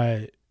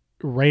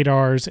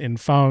radars in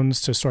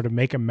phones to sort of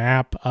make a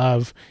map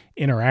of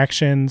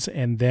interactions.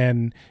 And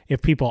then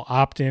if people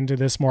opt into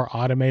this more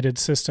automated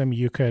system,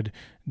 you could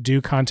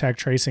do contact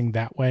tracing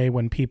that way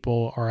when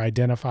people are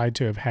identified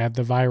to have had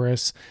the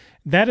virus.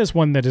 That is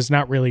one that is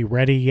not really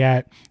ready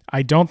yet.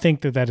 I don't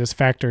think that is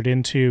factored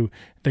into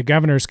the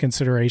governor's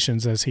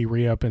considerations as he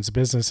reopens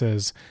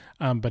businesses,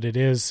 but it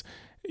is,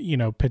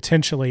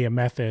 potentially a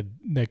method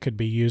that could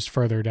be used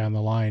further down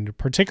the line,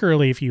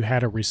 particularly if you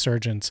had a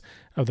resurgence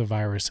of the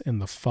virus in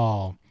the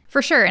fall.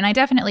 For sure. And I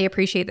definitely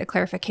appreciate the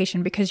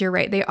clarification because you're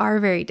right. They are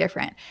very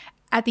different.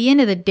 At the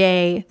end of the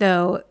day,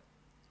 though,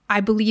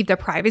 I believe the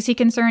privacy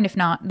concern, if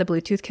not the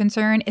Bluetooth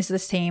concern, is the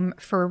same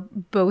for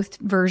both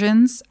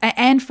versions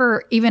and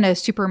for even a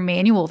super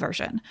manual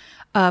version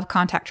of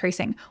contact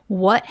tracing.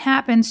 What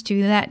happens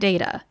to that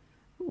data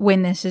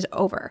when this is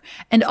over?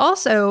 And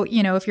also,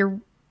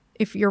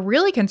 if you're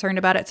really concerned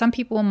about it, some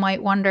people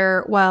might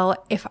wonder,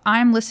 well, if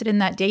I'm listed in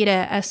that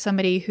data as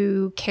somebody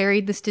who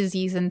carried this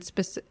disease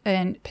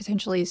and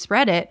potentially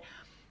spread it,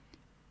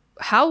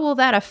 how will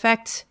that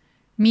affect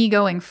me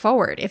going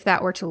forward if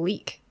that were to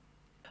leak?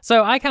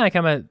 So I kind of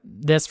come at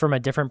this from a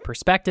different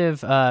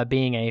perspective,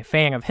 being a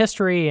fan of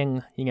history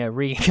and,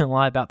 reading a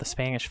lot about the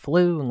Spanish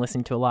flu and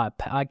listening to a lot of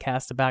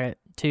podcasts about it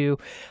too.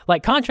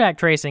 Like, contact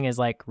tracing is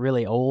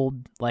really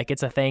old.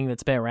 It's a thing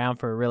that's been around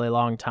for a really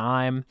long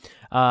time.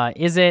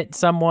 Is it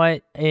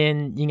somewhat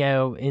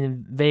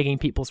invading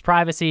people's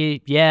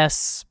privacy?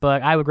 Yes,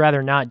 but I would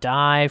rather not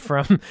die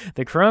from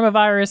the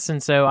coronavirus.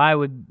 And so I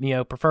would,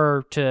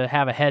 prefer to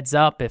have a heads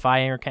up if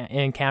I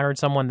encountered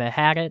someone that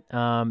had it,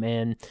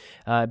 and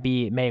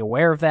be made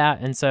aware of that.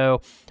 And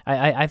so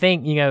I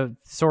think,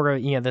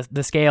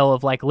 the scale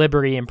of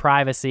liberty and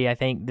privacy, I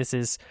think this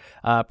is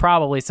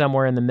probably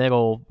somewhere in the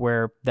middle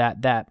where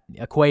that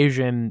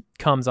equation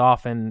comes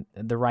off in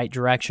the right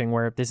direction,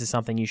 where this is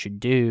something you should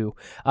do.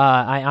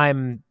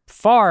 I'm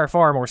far,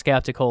 far more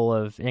skeptical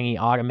of any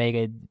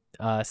automated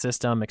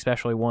system,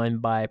 especially one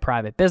by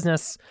private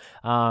business.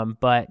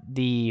 But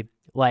the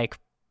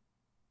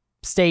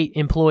state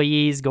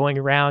employees going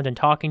around and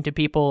talking to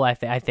people, I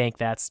think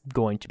that's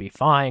going to be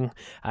fine.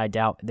 I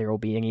doubt there will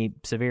be any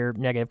severe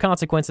negative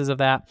consequences of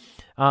that.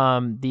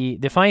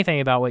 The funny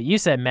thing about what you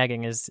said,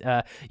 Megan, is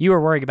you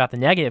were worried about the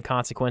negative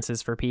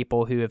consequences for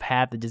people who have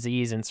had the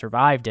disease and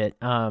survived it.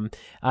 I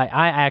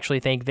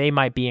actually think they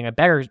might be in a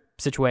better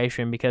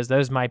situation because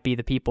those might be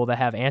the people that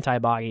have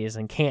antibodies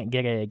and can't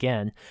get it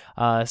again.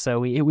 So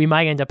we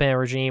might end up in a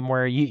regime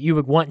where you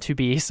would want to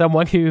be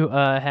someone who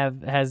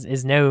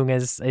is known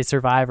as a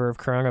survivor of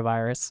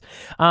coronavirus.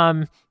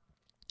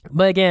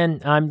 But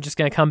again, I'm just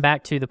going to come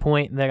back to the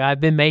point that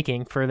I've been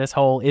making for this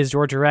whole Is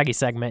Georgia Ready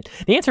segment.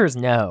 The answer is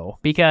no,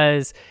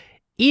 because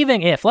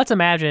even if, let's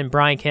imagine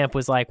Brian Kemp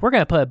was like, we're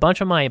going to put a bunch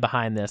of money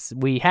behind this.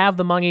 We have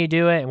the money to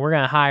do it, and we're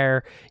going to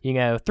hire,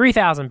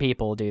 3,000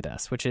 people to do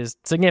this, which is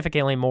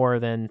significantly more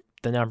than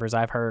the numbers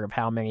I've heard of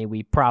how many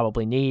we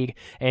probably need,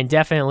 and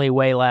definitely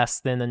way less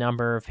than the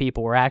number of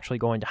people we're actually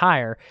going to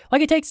hire.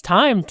 It takes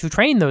time to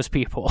train those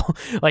people.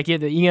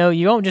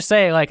 You don't just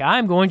say,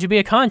 I'm going to be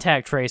a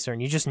contact tracer,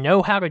 and you just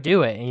know how to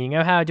do it, and you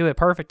know how to do it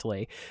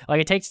perfectly.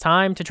 It takes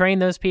time to train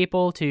those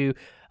people, to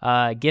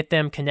get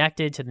them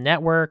connected to the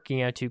network,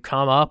 to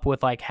come up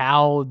with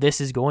how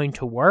this is going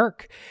to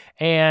work.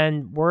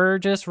 And we're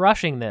just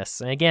rushing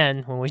this. And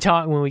again, when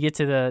we get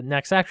to the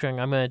next section,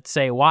 I'm going to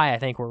say why I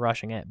think we're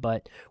rushing it,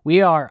 but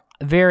we are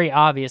very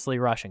obviously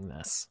rushing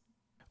this.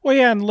 Well,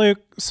 yeah. And Luke,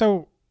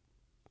 so,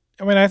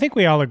 I think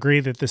we all agree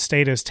that the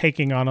state is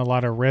taking on a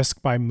lot of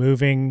risk by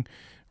moving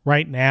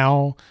right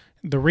now.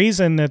 The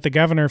reason that the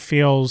governor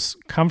feels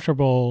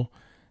comfortable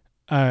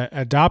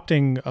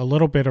adopting a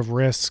little bit of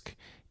risk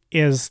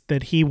is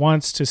that he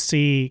wants to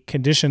see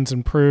conditions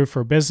improve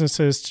for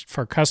businesses,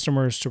 for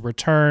customers to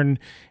return,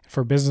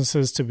 for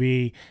businesses to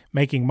be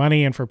making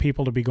money, and for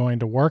people to be going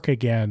to work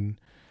again.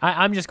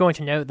 I'm just going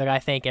to note that I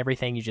think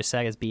everything you just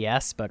said is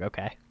BS, but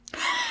okay.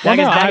 Well,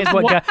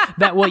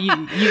 you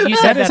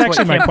said that is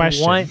actually my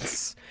question.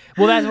 Wants.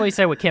 Well, that's what you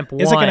said. What Kemp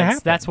wants. Is it going to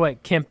happen? That's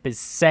what Kemp is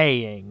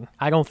saying.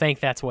 I don't think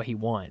that's what he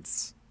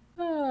wants.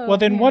 Well,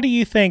 then what do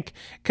you think?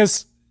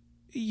 Because,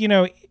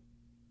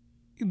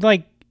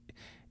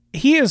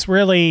 he has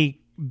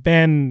really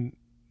been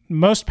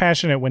most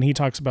passionate when he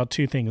talks about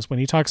two things. When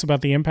he talks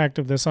about the impact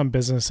of this on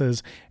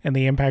businesses and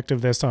the impact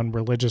of this on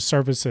religious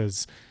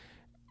services.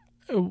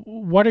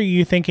 What are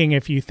you thinking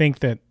if you think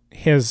that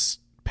his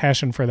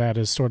passion for that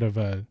is sort of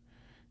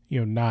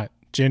not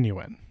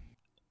genuine?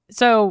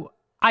 So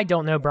I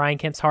don't know Brian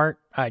Kemp's heart.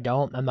 I'm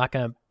not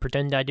going to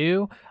pretend I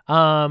do.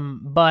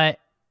 But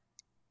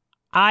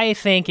I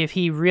think if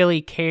he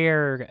really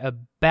cared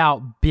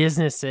about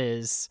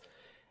businesses,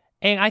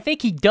 and I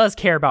think he does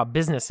care about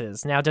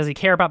businesses. Now, does he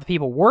care about the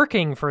people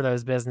working for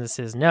those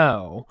businesses?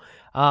 No.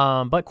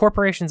 But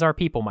corporations are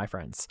people, my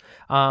friends.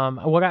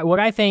 What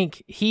I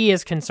think he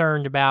is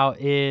concerned about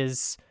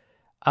is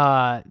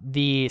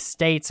the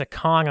state's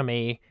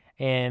economy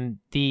and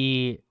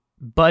the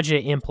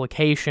budget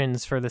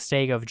implications for the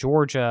state of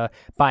Georgia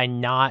by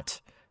not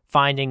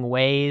finding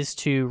ways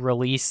to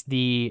release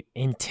the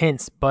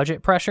intense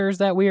budget pressures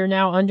that we are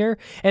now under.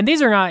 And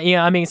these are not,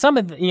 I mean,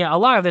 a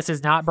lot of this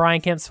is not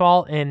Brian Kemp's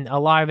fault, and a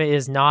lot of it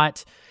is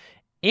not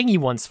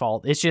anyone's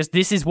fault. It's just,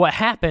 this is what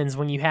happens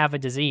when you have a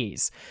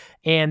disease.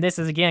 And this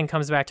is, again,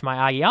 comes back to my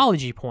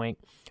ideology point.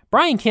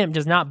 Brian Kemp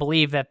does not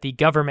believe that the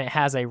government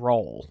has a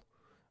role.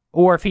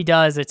 Or if he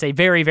does, it's a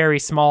very, very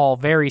small,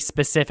 very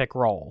specific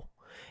role.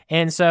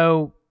 And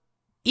so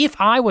if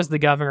I was the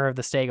governor of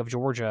the state of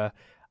Georgia,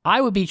 I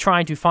would be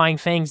trying to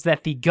find things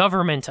that the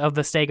government of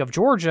the state of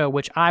Georgia,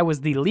 which I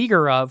was the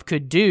leader of,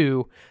 could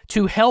do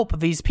to help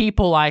these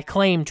people I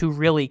claim to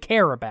really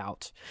care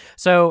about.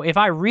 So if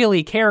I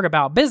really cared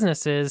about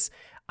businesses,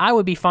 I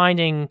would be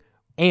finding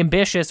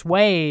ambitious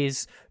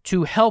ways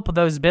to help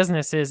those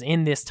businesses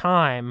in this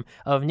time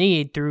of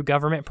need through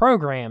government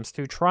programs,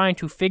 through trying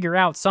to figure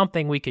out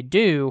something we could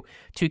do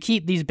to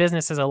keep these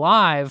businesses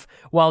alive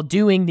while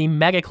doing the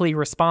medically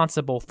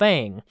responsible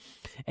thing.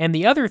 And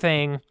the other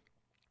thing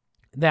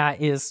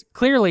that is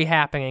clearly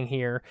happening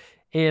here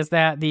is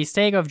that the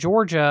state of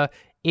Georgia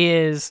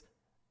is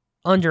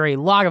under a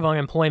lot of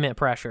unemployment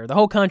pressure. The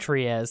whole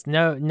country is.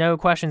 No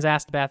questions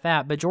asked about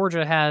that. But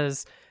Georgia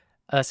has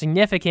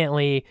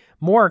significantly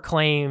more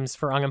claims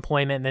for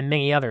unemployment than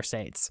many other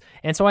states.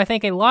 And so I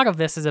think a lot of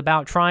this is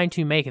about trying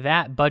to make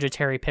that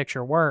budgetary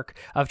picture work,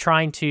 of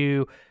trying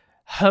to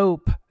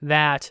hope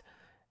that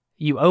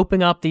you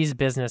open up these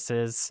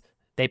businesses,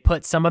 they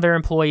put some of their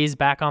employees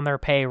back on their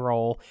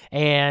payroll,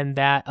 and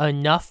that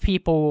enough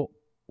people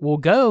will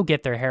go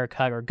get their hair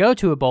cut or go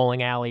to a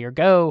bowling alley or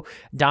go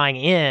dine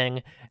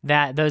in,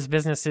 that those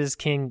businesses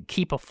can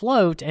keep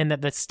afloat, and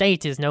that the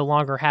state is no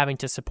longer having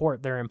to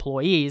support their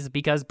employees,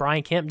 because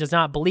Brian Kemp does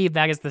not believe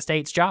that is the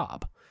state's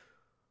job.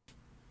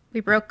 We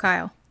broke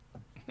Kyle.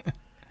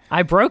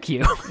 I broke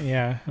you.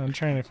 Yeah, I'm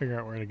trying to figure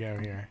out where to go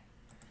here.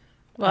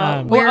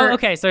 Well,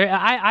 okay, so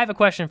I have a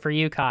question for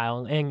you,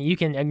 Kyle, and you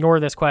can ignore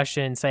this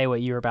question and say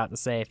what you were about to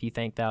say if you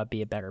think that would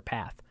be a better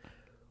path.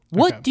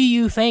 What do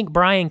you think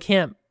Brian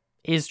Kemp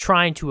is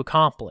trying to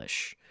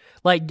accomplish?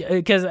 Like,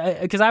 because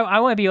I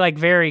want to be like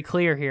very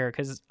clear here,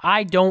 because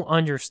I don't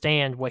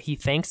understand what he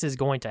thinks is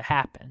going to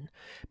happen.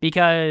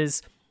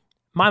 Because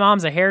my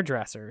mom's a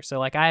hairdresser, so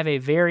like I have a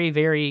very,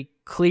 very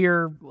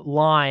clear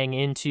line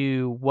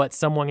into what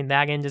someone in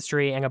that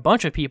industry and a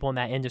bunch of people in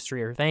that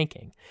industry are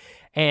thinking.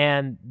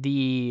 And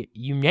the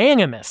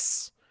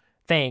unanimous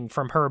thing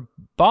from her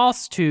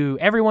boss to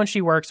everyone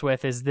she works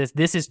with is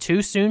this is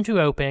too soon to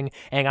open,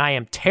 and I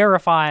am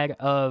terrified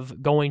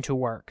of going to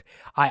work.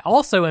 I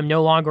also am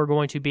no longer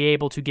going to be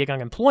able to get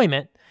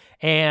unemployment,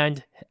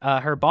 and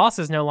her boss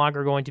is no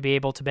longer going to be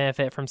able to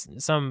benefit from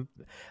some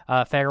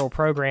federal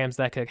programs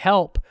that could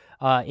help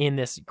in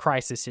this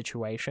crisis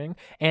situation.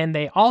 And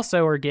they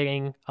also are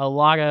getting a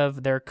lot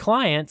of their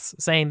clients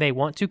saying they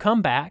want to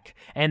come back,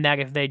 and that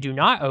if they do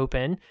not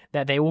open,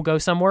 that they will go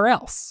somewhere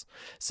else.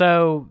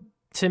 So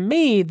to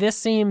me, this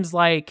seems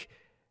like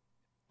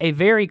a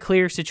very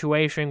clear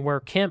situation where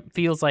Kemp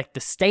feels like the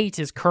state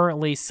is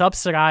currently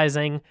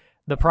subsidizing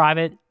the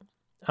private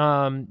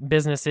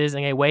businesses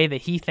in a way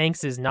that he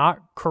thinks is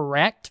not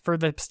correct for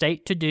the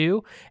state to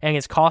do, and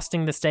is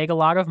costing the state a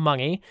lot of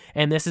money.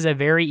 And this is a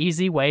very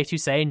easy way to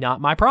say,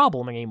 not my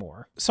problem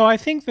anymore. So I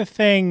think the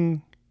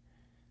thing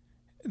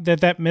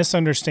that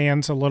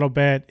misunderstands a little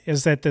bit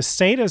is that the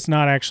state is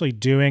not actually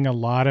doing a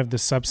lot of the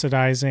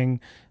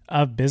subsidizing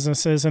of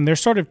businesses. And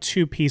there's sort of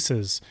two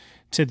pieces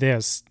to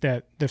this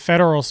that the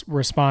federal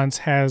response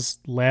has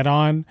led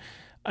on.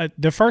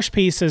 The first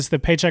piece is the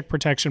Paycheck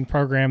Protection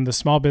Program, the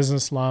small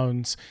business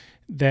loans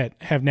that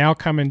have now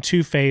come in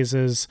two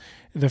phases.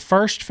 The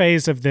first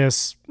phase of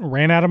this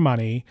ran out of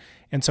money,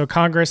 and so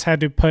Congress had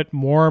to put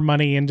more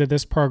money into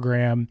this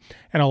program,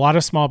 and a lot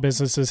of small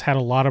businesses had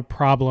a lot of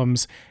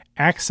problems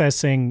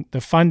accessing the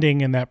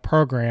funding in that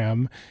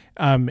program.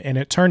 And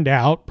it turned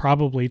out,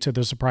 probably to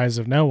the surprise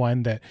of no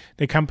one, that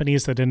the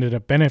companies that ended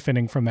up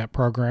benefiting from that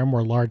program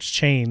were large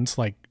chains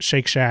like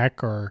Shake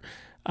Shack or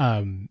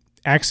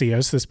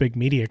Axios, this big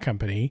media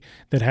company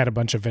that had a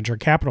bunch of venture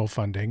capital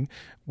funding,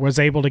 was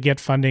able to get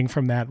funding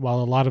from that,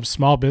 while a lot of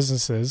small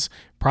businesses,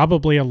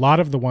 probably a lot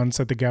of the ones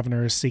that the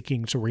governor is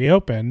seeking to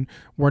reopen,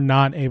 were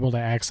not able to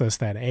access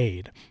that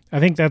aid.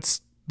 I think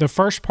that's the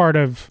first part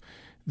of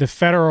the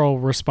federal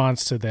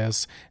response to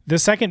this. The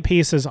second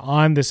piece is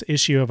on this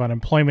issue of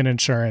unemployment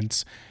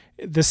insurance.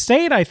 The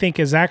state, I think,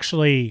 is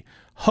actually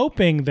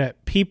hoping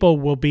that people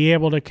will be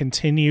able to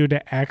continue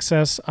to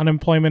access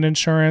unemployment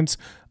insurance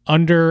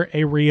under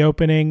a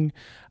reopening,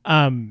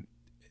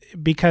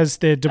 because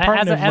the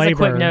Department of Labor... As a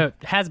quick note,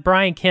 has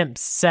Brian Kemp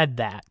said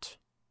that?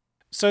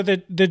 So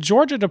the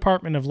Georgia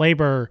Department of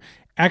Labor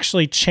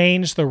actually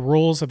changed the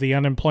rules of the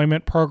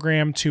unemployment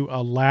program to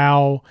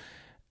allow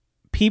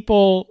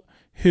people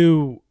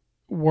who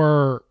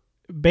were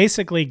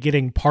basically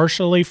getting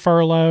partially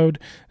furloughed,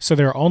 so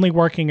they're only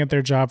working at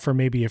their job for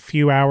maybe a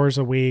few hours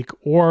a week,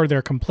 or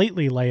they're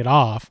completely laid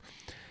off.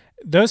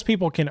 those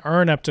people can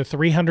earn up to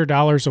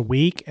 $300 a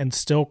week and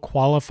still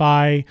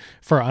qualify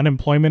for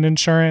unemployment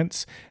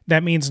insurance.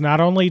 That means not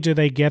only do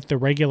they get the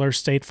regular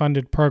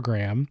state-funded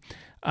program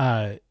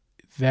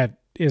that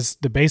is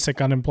the basic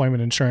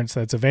unemployment insurance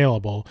that's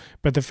available,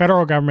 but the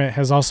federal government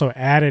has also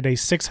added a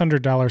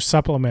 $600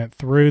 supplement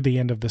through the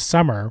end of the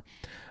summer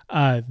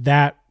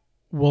that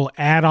will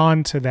add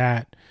on to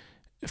that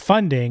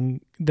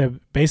funding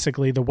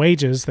basically the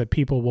wages that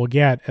people will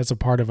get as a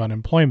part of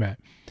unemployment,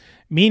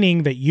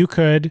 meaning that you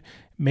could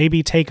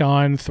maybe take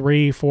on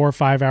 3, 4,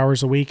 5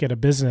 hours a week at a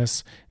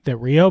business that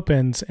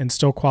reopens and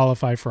still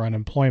qualify for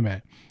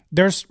unemployment.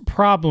 There's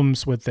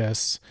problems with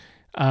this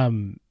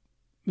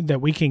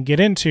that we can get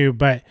into,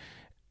 but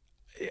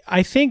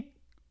I think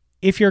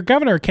if you're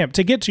Governor Kemp,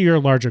 to get to your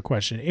larger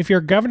question, if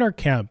you're Governor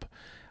Kemp,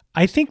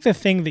 I think the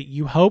thing that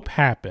you hope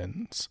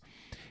happens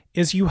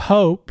is you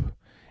hope,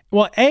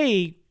 well,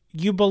 A,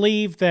 you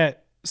believe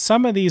that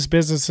some of these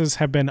businesses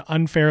have been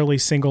unfairly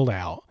singled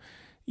out.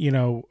 You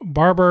know,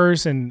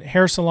 barbers and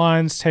hair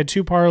salons,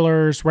 tattoo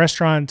parlors,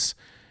 restaurants,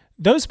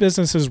 those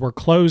businesses were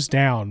closed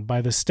down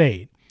by the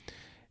state.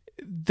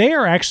 They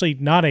are actually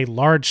not a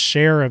large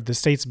share of the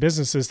state's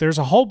businesses. There's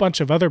a whole bunch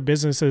of other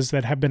businesses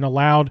that have been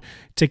allowed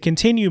to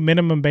continue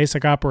minimum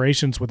basic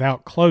operations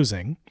without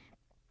closing.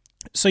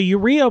 So you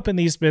reopen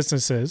these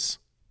businesses.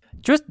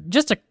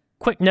 Just a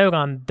quick note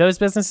on those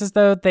businesses,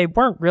 though. They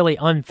weren't really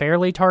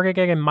unfairly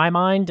targeted in my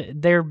mind.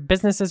 They're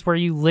businesses where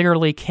you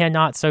literally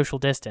cannot social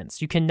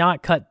distance. You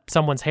cannot cut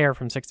someone's hair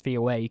from 6 feet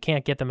away. You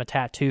can't get them a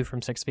tattoo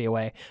from 6 feet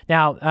away.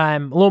 Now,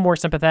 I'm a little more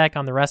sympathetic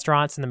on the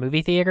restaurants and the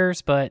movie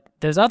theaters, but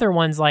those other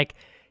ones, like,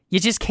 you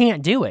just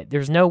can't do it.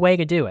 There's no way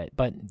to do it,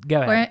 but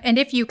go ahead. And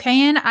if you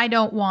can, I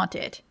don't want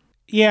it.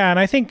 Yeah, and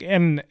I think,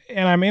 and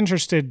I'm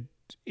interested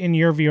in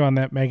your view on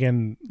that,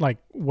 Megan, like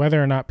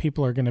whether or not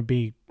people are going to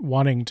be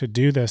wanting to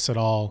do this at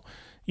all.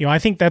 You know, I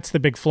think that's the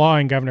big flaw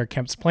in Governor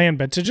Kemp's plan,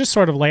 but to just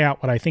sort of lay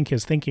out what I think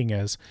his thinking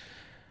is,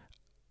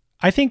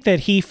 I think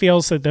that he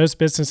feels that those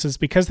businesses,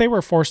 because they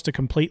were forced to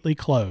completely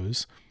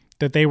close,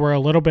 that they were a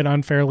little bit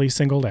unfairly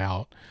singled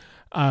out,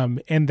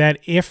 and that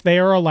if they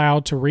are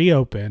allowed to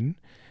reopen,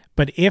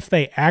 but if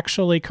they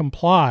actually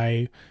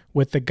comply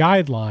with the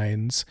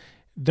guidelines,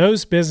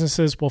 those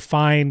businesses will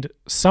find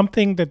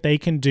something that they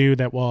can do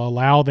that will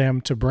allow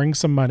them to bring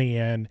some money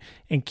in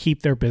and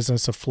keep their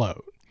business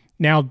afloat.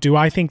 Now, do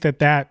I think that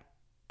that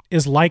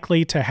is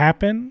likely to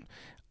happen?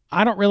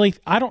 I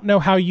don't know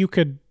how you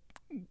could,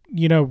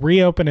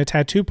 reopen a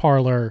tattoo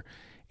parlor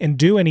and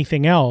do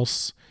anything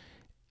else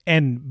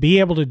and be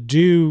able to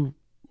do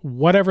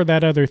whatever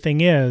that other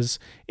thing is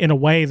in a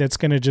way that's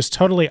going to just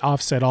totally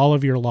offset all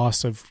of your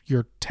loss of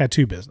your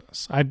tattoo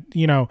business.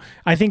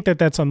 I think that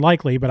that's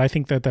unlikely, but I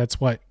think that that's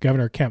what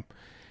Governor Kemp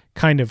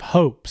kind of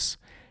hopes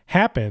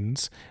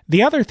happens.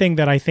 The other thing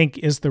that I think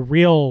is the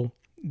real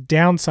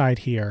downside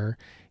here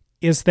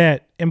is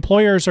that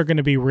employers are going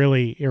to be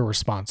really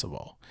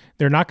irresponsible.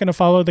 They're not going to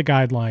follow the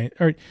guideline,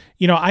 or,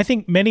 I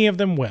think many of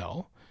them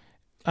will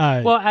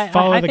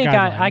follow the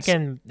guidelines. I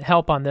can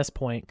help on this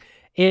point.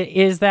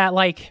 Is that,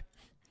 like,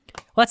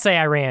 let's say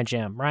I ran a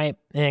gym, right?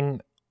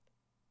 And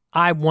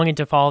I wanted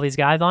to follow these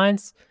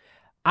guidelines.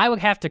 I would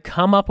have to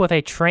come up with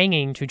a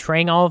training to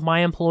train all of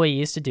my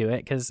employees to do it,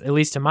 because at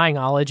least to my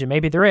knowledge, and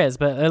maybe there is,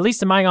 but at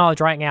least to my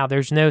knowledge right now,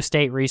 there's no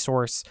state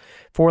resource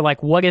for,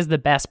 like, what is the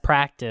best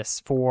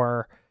practice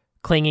for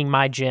cleaning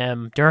my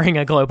gym during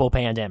a global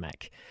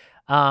pandemic.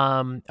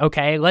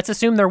 Okay, let's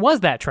assume there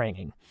was that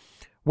training.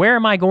 Where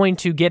am I going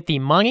to get the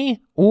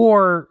money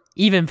or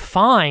even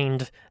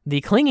find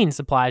the cleaning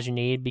supplies you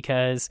need?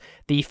 Because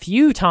the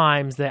few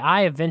times that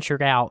I have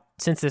ventured out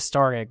since this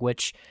started,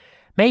 which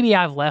maybe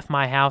I've left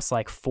my house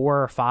like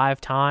 4 or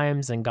 5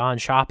 times and gone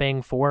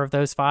shopping 4 of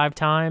those 5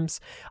 times,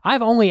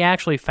 I've only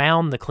actually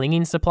found the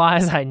cleaning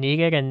supplies I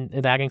needed, and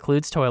that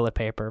includes toilet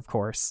paper, of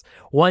course,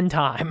 1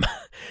 time.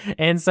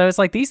 And so it's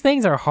like, these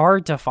things are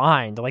hard to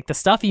find. Like, the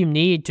stuff you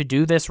need to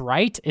do this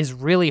right is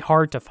really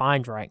hard to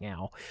find right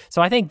now.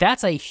 So I think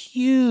that's a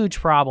huge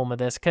problem with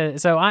this.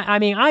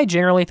 I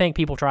generally think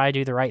people try to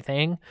do the right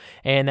thing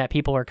and that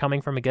people are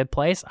coming from a good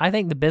place. I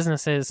think the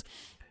businesses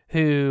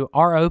who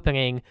are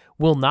opening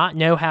will not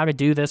know how to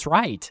do this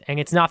right. And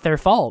it's not their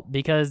fault,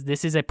 because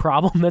this is a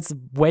problem that's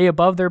way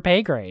above their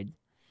pay grade.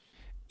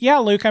 Yeah,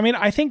 Luke,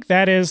 I think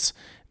that is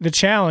the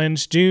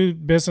challenge. Do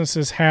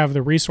businesses have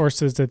the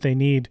resources that they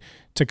need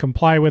to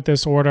comply with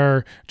this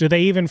order? Do they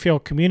even feel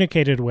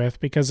communicated with?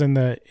 Because in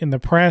the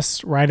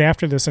press right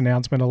after this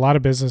announcement, a lot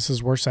of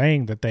businesses were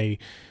saying that they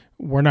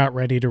were not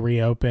ready to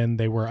reopen.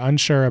 They were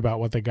unsure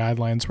about what the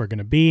guidelines were going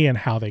to be and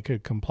how they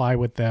could comply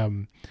with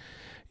them.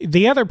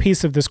 The other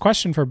piece of this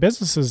question for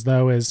businesses,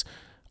 though, is,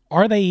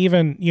 are they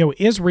even,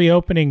 is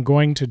reopening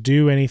going to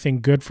do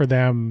anything good for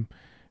them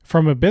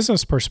from a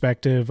business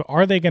perspective?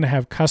 Are they going to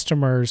have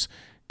customers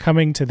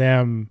coming to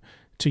them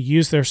to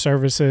use their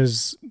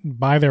services,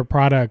 buy their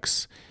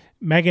products?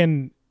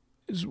 Megan,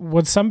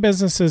 would some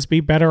businesses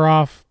be better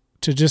off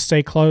to just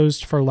stay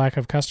closed for lack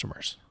of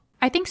customers?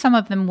 I think some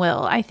of them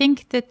will. I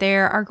think that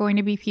there are going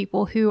to be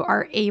people who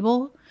are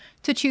able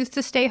to choose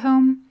to stay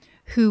home,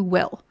 who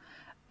will.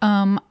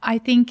 I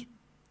think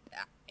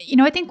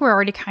we're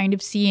already kind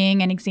of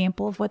seeing an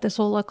example of what this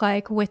will look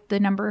like with the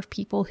number of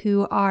people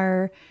who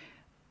are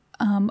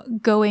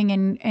going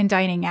and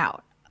dining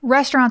out.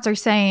 Restaurants are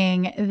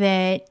saying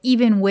that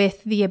even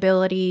with the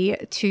ability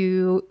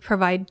to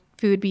provide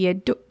food via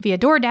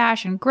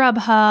DoorDash and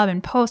Grubhub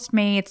and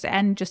Postmates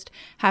and just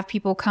have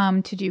people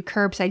come to do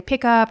curbside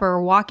pickup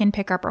or walk-in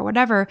pickup or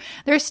whatever,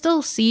 they're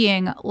still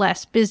seeing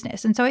less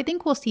business. And so I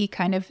think we'll see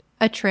kind of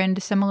a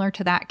trend similar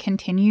to that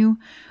continue,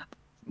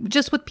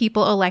 just with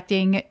people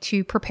electing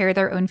to prepare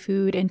their own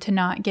food and to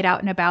not get out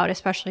and about,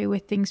 especially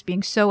with things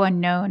being so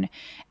unknown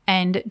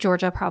and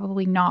Georgia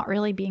probably not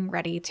really being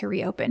ready to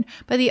reopen.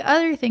 But the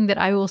other thing that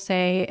I will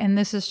say, and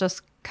this is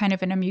just kind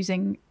of an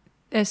amusing,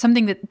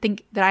 something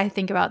that I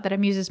think about that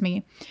amuses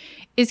me,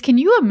 is can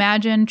you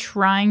imagine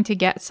trying to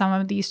get some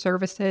of these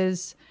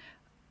services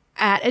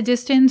at a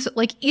distance?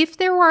 Like if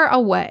there were a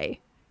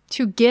way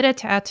to get a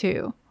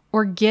tattoo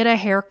or get a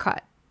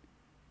haircut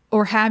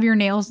or have your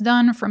nails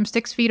done from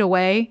 6 feet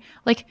away,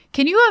 like,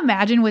 can you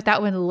imagine what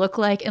that would look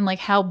like and like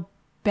how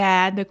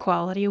bad the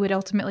quality would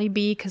ultimately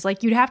be? Because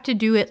like you'd have to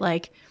do it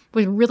like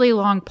with really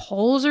long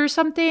poles or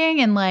something.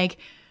 And like,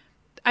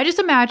 I just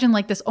imagine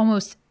like this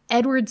almost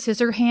Edward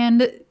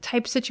Scissorhand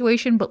type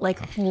situation, but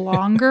like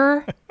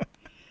longer.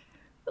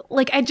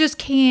 Like, I just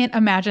can't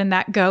imagine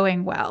that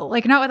going well.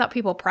 Like, not without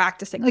people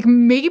practicing. Like,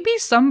 maybe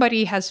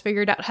somebody has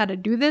figured out how to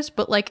do this,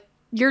 but like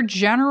your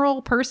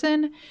general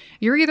person,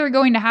 you're either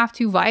going to have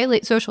to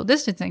violate social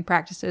distancing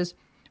practices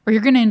or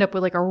you're going to end up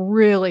with like a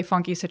really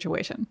funky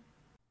situation.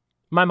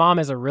 My mom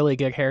is a really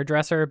good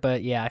hairdresser,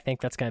 but yeah, I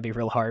think that's going to be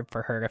real hard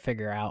for her to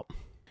figure out.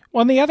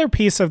 Well, and the other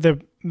piece of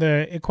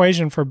the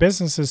equation for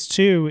businesses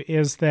too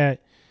is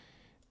that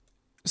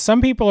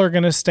some people are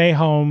going to stay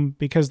home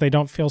because they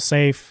don't feel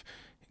safe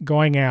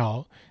going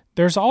out.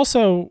 There's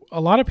also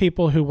a lot of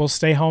people who will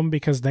stay home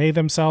because they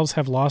themselves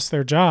have lost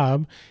their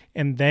job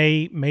and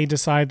they may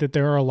decide that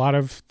there are a lot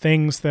of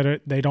things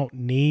that they don't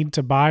need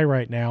to buy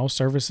right now,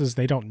 services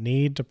they don't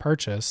need to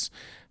purchase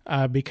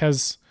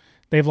because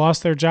they've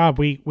lost their job.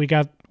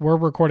 We're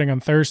recording on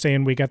Thursday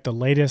and we got the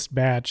latest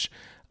batch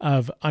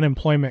of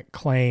unemployment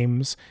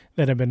claims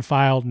that have been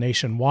filed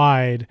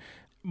nationwide.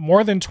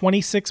 More than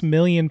 26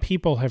 million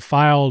people have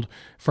filed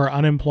for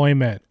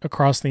unemployment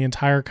across the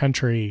entire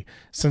country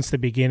since the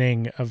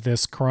beginning of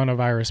this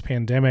coronavirus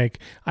pandemic.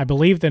 I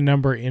believe the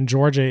number in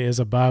Georgia is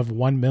above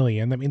 1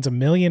 million. That means 1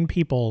 million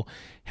people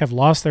have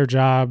lost their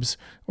jobs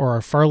or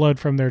are furloughed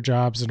from their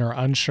jobs and are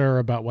unsure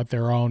about what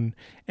their own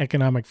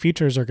economic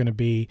futures are going to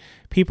be.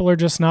 People are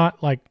just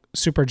not like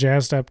super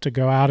jazzed up to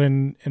go out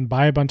and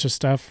buy a bunch of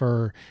stuff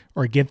or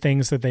get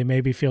things that they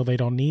maybe feel they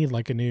don't need,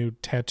 like a new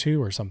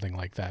tattoo or something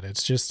like that.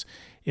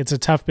 It's a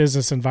tough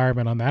business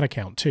environment on that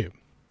account too.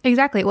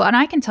 Exactly. Well, and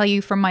I can tell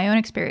you from my own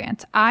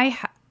experience, I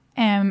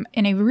am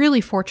in a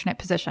really fortunate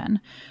position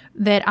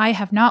that I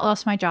have not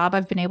lost my job.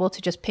 I've been able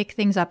to just pick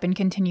things up and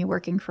continue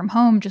working from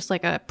home, just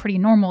like a pretty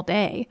normal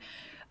day.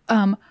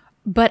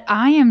 But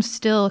I am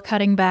still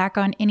cutting back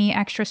on any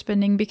extra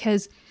spending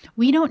because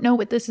we don't know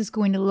what this is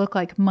going to look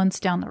like months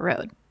down the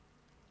road.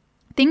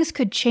 Things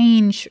could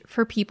change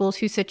for people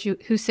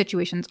whose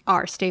situations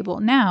are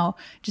stable now,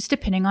 just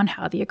depending on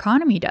how the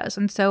economy does.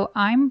 And so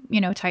I'm,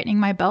 tightening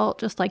my belt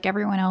just like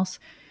everyone else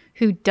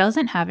who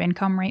doesn't have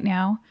income right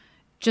now,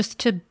 just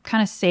to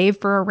kind of save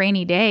for a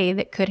rainy day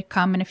that could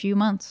come in a few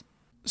months.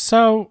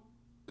 So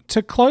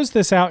to close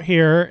this out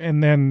here,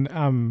 and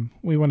then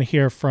we want to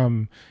hear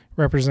from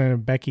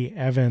Representative Becky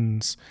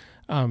Evans,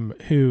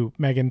 who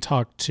Megan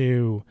talked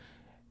to.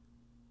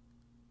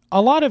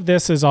 A lot of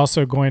this is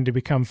also going to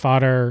become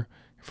fodder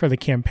for the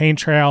campaign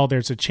trail.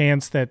 There's a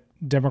chance that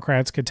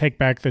Democrats could take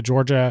back the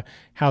Georgia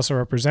House of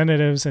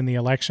Representatives in the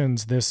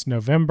elections this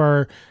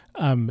November.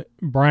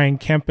 Brian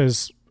Kemp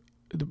is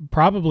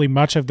probably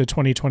much of the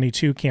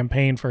 2022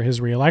 campaign for his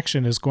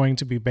reelection is going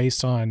to be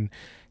based on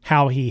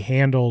how he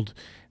handled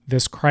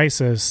this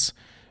crisis.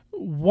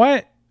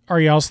 What are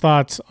y'all's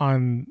thoughts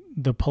on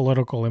the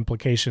political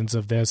implications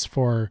of this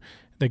for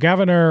the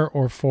governor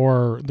or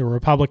for the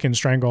Republican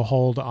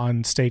stranglehold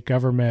on state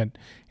government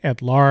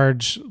at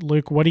large?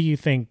 Luke, what do you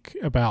think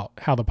about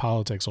how the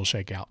politics will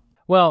shake out?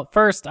 Well,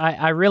 first,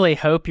 I really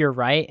hope you're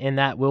right, and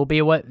that will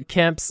be what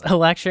Kemp's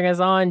election is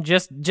on.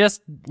 Just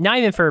not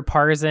even for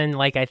partisan,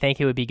 like I think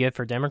it would be good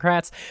for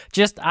Democrats.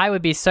 Just I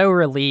would be so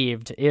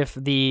relieved if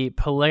the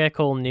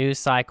political news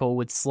cycle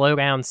would slow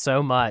down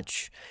so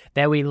much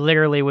that we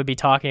literally would be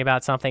talking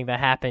about something that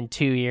happened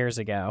 2 years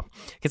ago.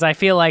 Because I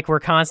feel like we're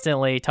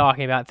constantly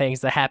talking about things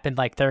that happened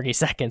like 30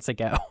 seconds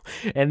ago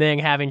and then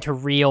having to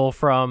reel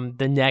from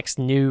the next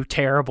new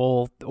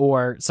terrible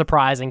or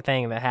surprising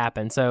thing that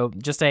happened. So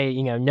just a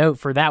note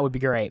for that would be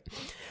great.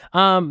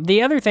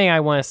 The other thing I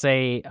want to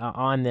say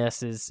on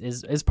this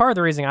is part of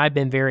the reason I've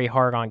been very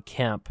hard on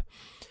Kemp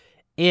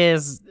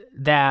is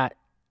that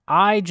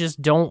I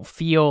just don't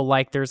feel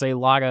like there's a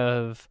lot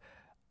of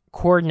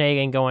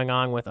coordinating going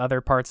on with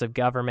other parts of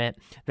government,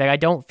 that I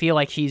don't feel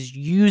like he's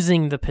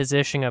using the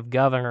position of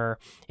governor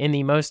in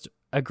the most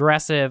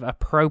aggressive,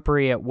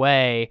 appropriate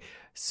way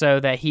so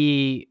that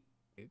he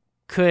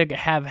could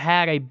have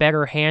had a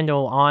better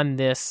handle on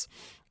this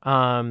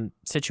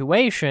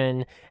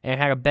situation and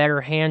had a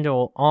better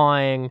handle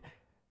on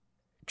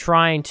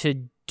trying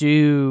to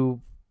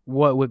do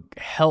what would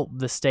help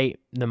the state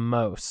the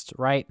most,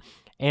 right?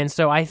 And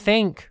so I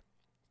think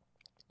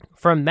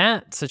from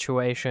that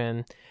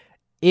situation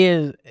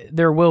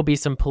there will be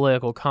some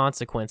political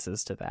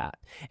consequences to that.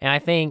 And I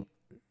think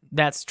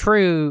that's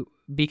true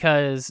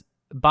because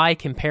by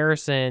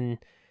comparison,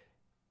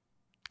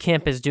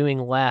 Kemp is doing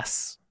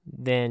less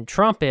than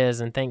Trump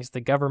is and thinks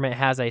the government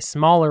has a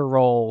smaller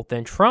role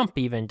than Trump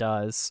even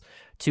does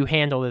to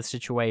handle this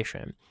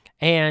situation.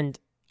 And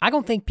I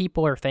don't think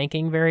people are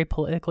thinking very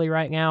politically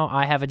right now.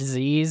 I have a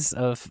disease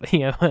of,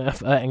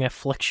 an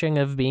affliction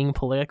of being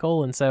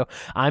political, and so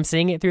I'm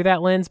seeing it through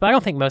that lens, but I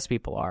don't think most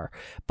people are.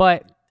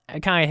 But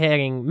kind of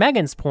hitting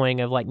Megan's point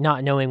of like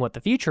not knowing what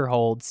the future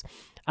holds,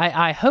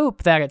 I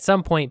hope that at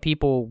some point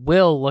people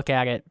will look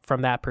at it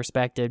from that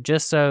perspective,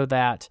 just so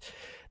that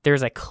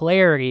there's a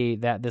clarity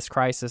that this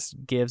crisis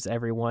gives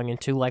everyone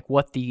into like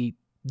what the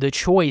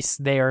choice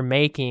they are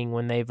making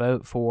when they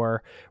vote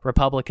for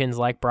Republicans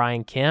like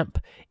Brian Kemp,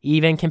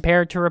 even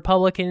compared to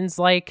Republicans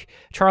like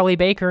Charlie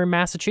Baker in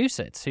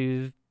Massachusetts,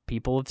 who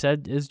people have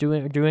said is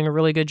doing a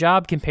really good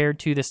job compared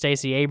to the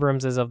Stacey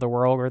Abramses of the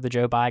world or the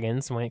Joe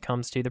Bidens when it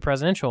comes to the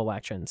presidential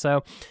election.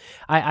 So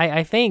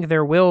I think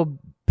there will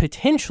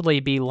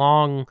potentially be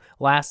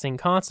long-lasting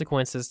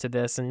consequences to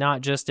this, and not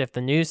just if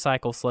the news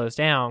cycle slows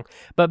down,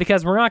 but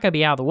because we're not going to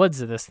be out of the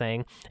woods of this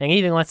thing. And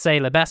even, let's say,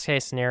 the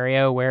best-case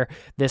scenario where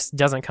this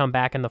doesn't come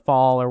back in the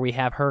fall or we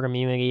have herd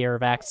immunity or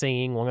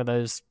vaccine, one of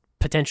those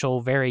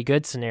potential very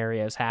good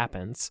scenarios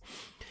happens.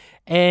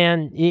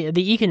 And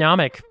the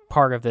economic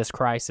part of this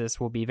crisis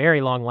will be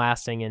very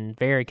long-lasting and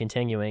very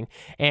continuing.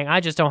 And I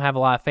just don't have a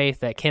lot of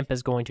faith that Kemp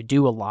is going to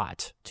do a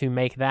lot to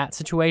make that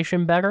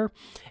situation better.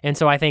 And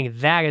so I think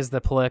that is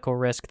the political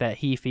risk that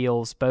he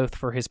feels both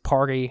for his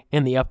party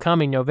in the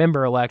upcoming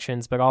November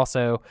elections, but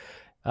also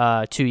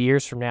 2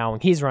 years from now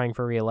when he's running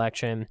for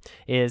re-election,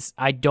 is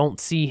I don't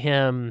see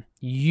him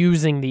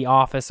using the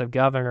office of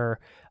governor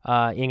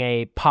in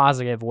a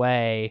positive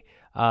way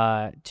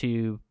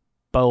to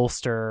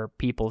bolster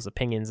people's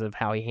opinions of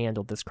how he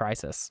handled this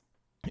crisis.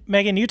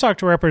 Megan, you talked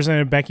to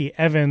Representative Becky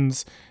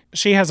Evans.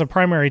 She has a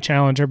primary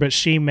challenger, but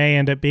she may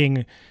end up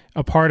being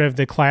a part of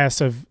the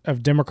class of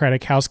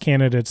Democratic House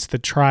candidates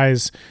that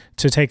tries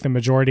to take the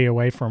majority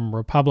away from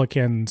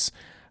Republicans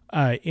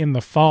in the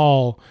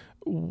fall.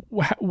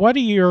 What are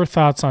your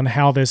thoughts on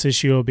how this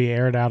issue will be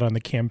aired out on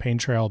the campaign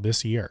trail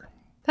this year?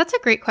 That's a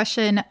great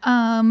question.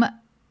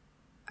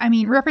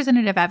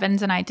 Representative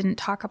Evans and I didn't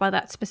talk about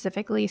that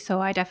specifically,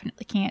 so I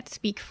definitely can't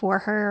speak for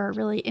her or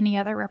really any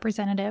other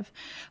representative.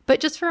 But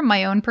just from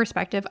my own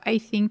perspective, I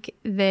think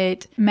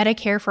that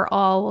Medicare for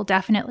all will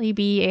definitely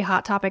be a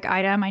hot topic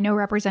item. I know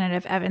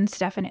Representative Evans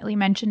definitely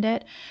mentioned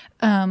it.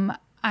 And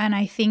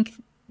I think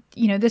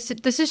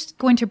this is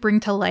going to bring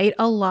to light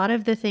a lot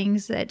of the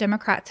things that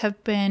Democrats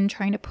have been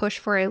trying to push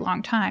for a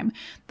long time.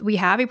 We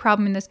have a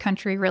problem in this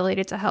country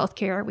related to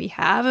healthcare. We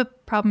have a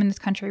problem in this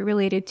country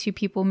related to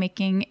people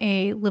making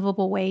a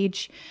livable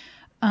wage.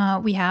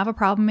 We have a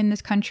problem in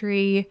this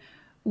country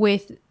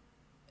with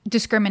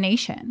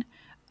discrimination.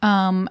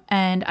 And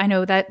I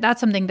know that that's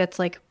something that's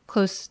like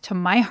close to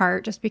my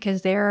heart, just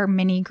because there are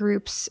many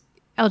groups,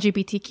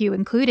 LGBTQ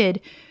included,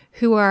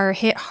 who are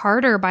hit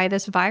harder by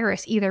this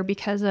virus, either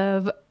because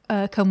of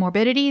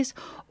comorbidities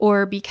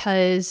or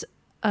because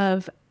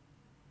of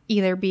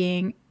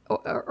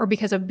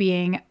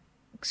being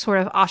sort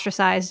of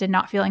ostracized and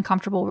not feeling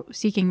comfortable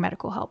seeking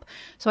medical help.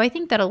 So I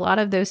think that a lot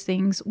of those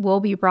things will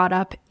be brought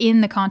up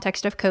in the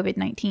context of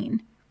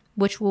COVID-19,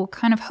 which will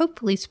kind of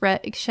hopefully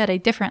shed a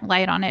different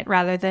light on it,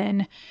 rather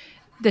than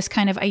this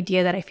kind of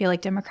idea that I feel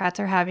like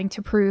Democrats are having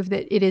to prove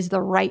that it is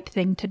the right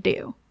thing to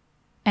do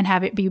and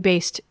have it be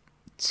based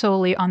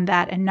solely on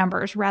that and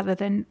numbers, rather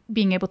than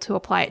being able to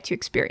apply it to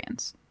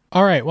experience.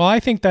 All right. Well, I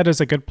think that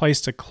is a good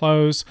place to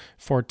close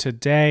for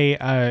today.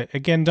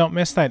 Again, don't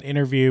miss that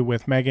interview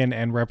with Megan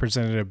and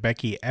Representative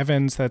Becky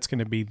Evans. That's going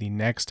to be the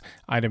next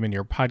item in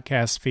your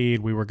podcast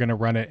feed. We were going to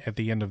run it at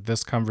the end of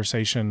this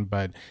conversation,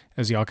 but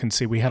as y'all can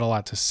see, we had a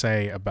lot to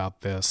say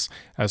about this,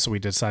 so we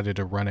decided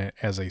to run it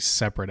as a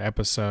separate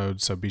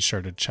episode. So be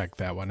sure to check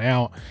that one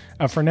out.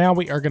 For now,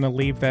 we are going to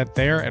leave that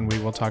there, and we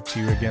will talk to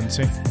you again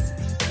soon.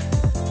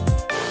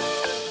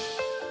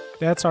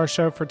 That's our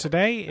show for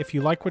today. If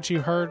you like what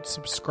you heard,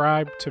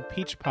 subscribe to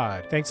Peach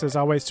Pod. Thanks as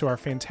always to our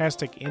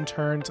fantastic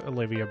interns,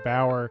 Olivia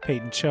Bauer,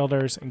 Peyton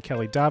Childers, and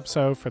Kelly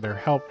Dobso for their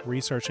help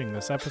researching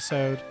this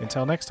episode.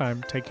 Until next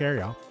time, take care,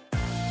 y'all.